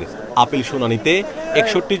 98 জনের আপিল শুনানিতে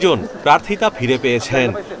 61 জন প্রার্থিতা ফিরে পেয়েছেন।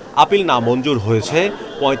 আপিল না মঞ্জুর হয়েছে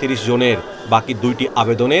 35 জনের। বাকি 2টি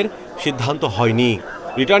আবেদনের সিদ্ধান্ত হয়নি।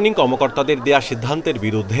 রিটার্নিং কর্মকর্তাদের দেয়া সিদ্ধান্তের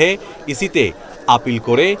বিরুদ্ধে ইসিতে আপিল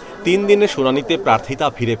করে 3 দিনের শুনানিতে প্রার্থিতা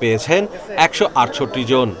ফিরে পেয়েছেন 168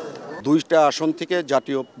 জন। 2টা আসন থেকে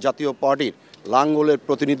জাতীয় পার্টির লাঙ্গলের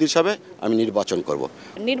প্রতিনিধি হিসাবে আমি নির্বাচন করব।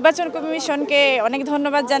 নির্বাচন কমিশনকে অনেক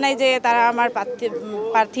ধন্যবাদ জানাই যে তারা আমার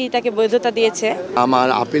প্রার্থীটাকে বৈধতা দিয়েছে। আমার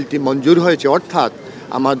আপিলটি মঞ্জুর হয়েছে, অর্থাৎ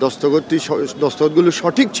আমার দস্তখতগুলো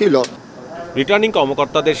সঠিক ছিল। রিটার্নিং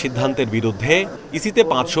কর্মকর্তাদের সিদ্ধান্তের বিরুদ্ধে ইসিতে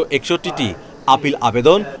 561টি আপিল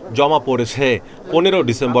আবেদন জমা পড়েছে। 15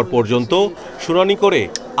 ডিসেম্বর পর্যন্ত শুনানি করে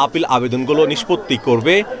আপিল আবেদনগুলো নিষ্পত্তি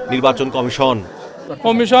করবে নির্বাচন কমিশন।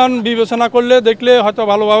 কমিশন বিবেচনা করলে দেখলে হয়তো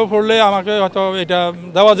ভালোভাবে পড়লে আমাকে হয়তো এটা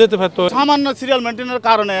দেওয়া যেতে পারতো। সামান্য সিরিয়াল মেনটেনের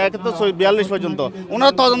কারণে 42 পর্যন্ত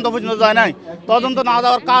ওনারা তদন্ত পর্যন্ত যায় নাই। তদন্ত না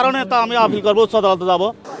যাওয়ার কারণে তো আমি আপিল করবো, উচ্চ আদালতে যাবো।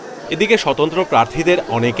 এদিকে স্বতন্ত্র প্রার্থীদের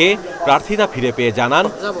অনেকে প্রার্থিতা ফিরে পেয়ে জানান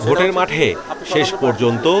ভোটের মাঠে শেষ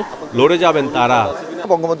পর্যন্ত লড়ে যাবেন তারা।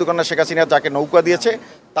 বঙ্গবন্ধু কন্যা শেখ হাসিনা যাকে নৌকা দিয়েছে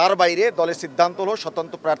তার বাইরে দলের সিদ্ধান্ত হলো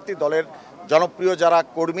স্বতন্ত্র প্রার্থী, দলের জনপ্রিয় যারা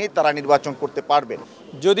কর্মী তারা নির্বাচন করতে পারবেন।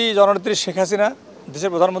 যদি জননেত্রী শেখ হাসিনা,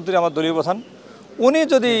 দেশের প্রধানমন্ত্রী, আমার দলীয় প্রধান, উনি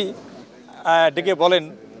যদি ডেকে বলেন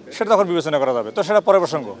সেটা তখন বিবেচনা করা যাবে, তো সেটা পরের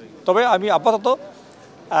প্রসঙ্গ। তবে আমি আপাতত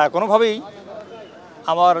কোনোভাবেই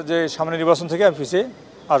আমার যে সামনে নির্বাচন থেকে আমি পিছিয়ে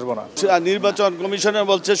আসবো না। নির্বাচন কমিশনার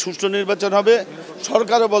বলছে সুষ্ঠু নির্বাচন হবে,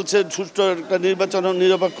 সরকারও বলছে সুষ্ঠু একটা নির্বাচন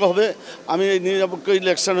নিরপেক্ষ হবে। আমি এই নিরপেক্ষ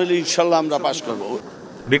ইলেকশন হলে ইনশাল্লাহ আমরা পাস করব।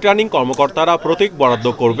 রিটার্নিং কর্মকর্তারা প্রতীক বরাদ্দ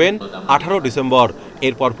করবেন 18 ডিসেম্বর।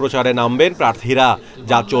 এরপর প্রচারে নামবেন প্রার্থীরা,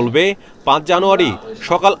 যা চলবে 5 জানুয়ারি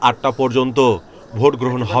সকাল 8টা পর্যন্ত। ভোট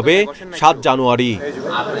গ্রহণ হবে 7 জানুয়ারি।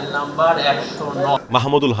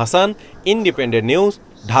 Mahmudul Hasan, independent news,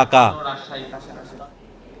 Dhaka.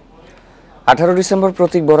 18 December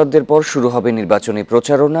প্রতীক বরাদ্দের পর শুরু হবে নির্বাচনী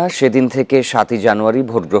প্রচারণা। সেদিন থেকে 7 জানুয়ারি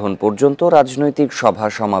ভোট গ্রহণ পর্যন্ত রাজনৈতিক সভা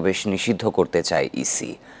সমাবেশ নিষিদ্ধ করতে চায়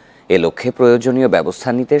ইসি। এ লক্ষ্যে প্রয়োজনীয় ব্যবস্থা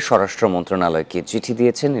নিতে স্বরাষ্ট্র মন্ত্রণালয়কে চিঠি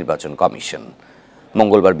দিয়েছে নির্বাচন কমিশন।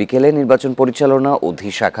 মঙ্গলবার বিকেলে নির্বাচন পরিচালনা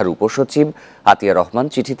অধিশাখার উপসচিব আতিয়া রহমান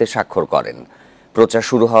চিঠিতে স্বাক্ষর করেন। প্রচার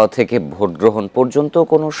শুরু হওয়া থেকে ভোট গ্রহণ পর্যন্ত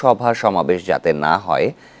কোনো সভা সমাবেশ যাতে না হয়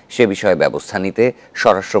সে বিষয়ে ব্যবস্থা নিতে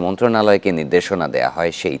স্বরাষ্ট্র মন্ত্রণালয়কে নির্দেশনা দেয়া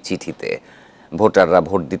হয় সেই চিঠিতে। ভোটাররা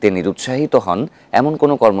ভোট দিতে নিরুৎসাহিত হন এমন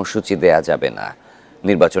কোনো কর্মসূচি দেয়া যাবে না।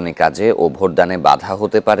 নির্বাচনী কাজে ও ভোটদানে বাধা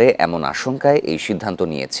হতে পারে এমন আশঙ্কায় এই সিদ্ধান্ত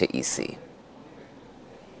নিয়েছে ইসি।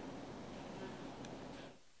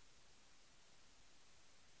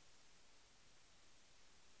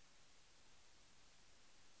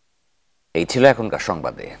 এই ছিল এখনকার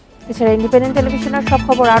সংবাদে। এছাড়া ইন্ডিপেন্ডেন্ট টেলিভিশনের সব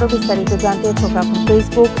খবর আরো বিস্তারিত জানতে চোখ রাখুন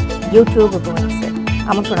ফেসবুক, ইউটিউব এবং এক্সে।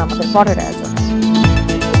 আমন্ত্রণ আমাদের পরের আয়োজন।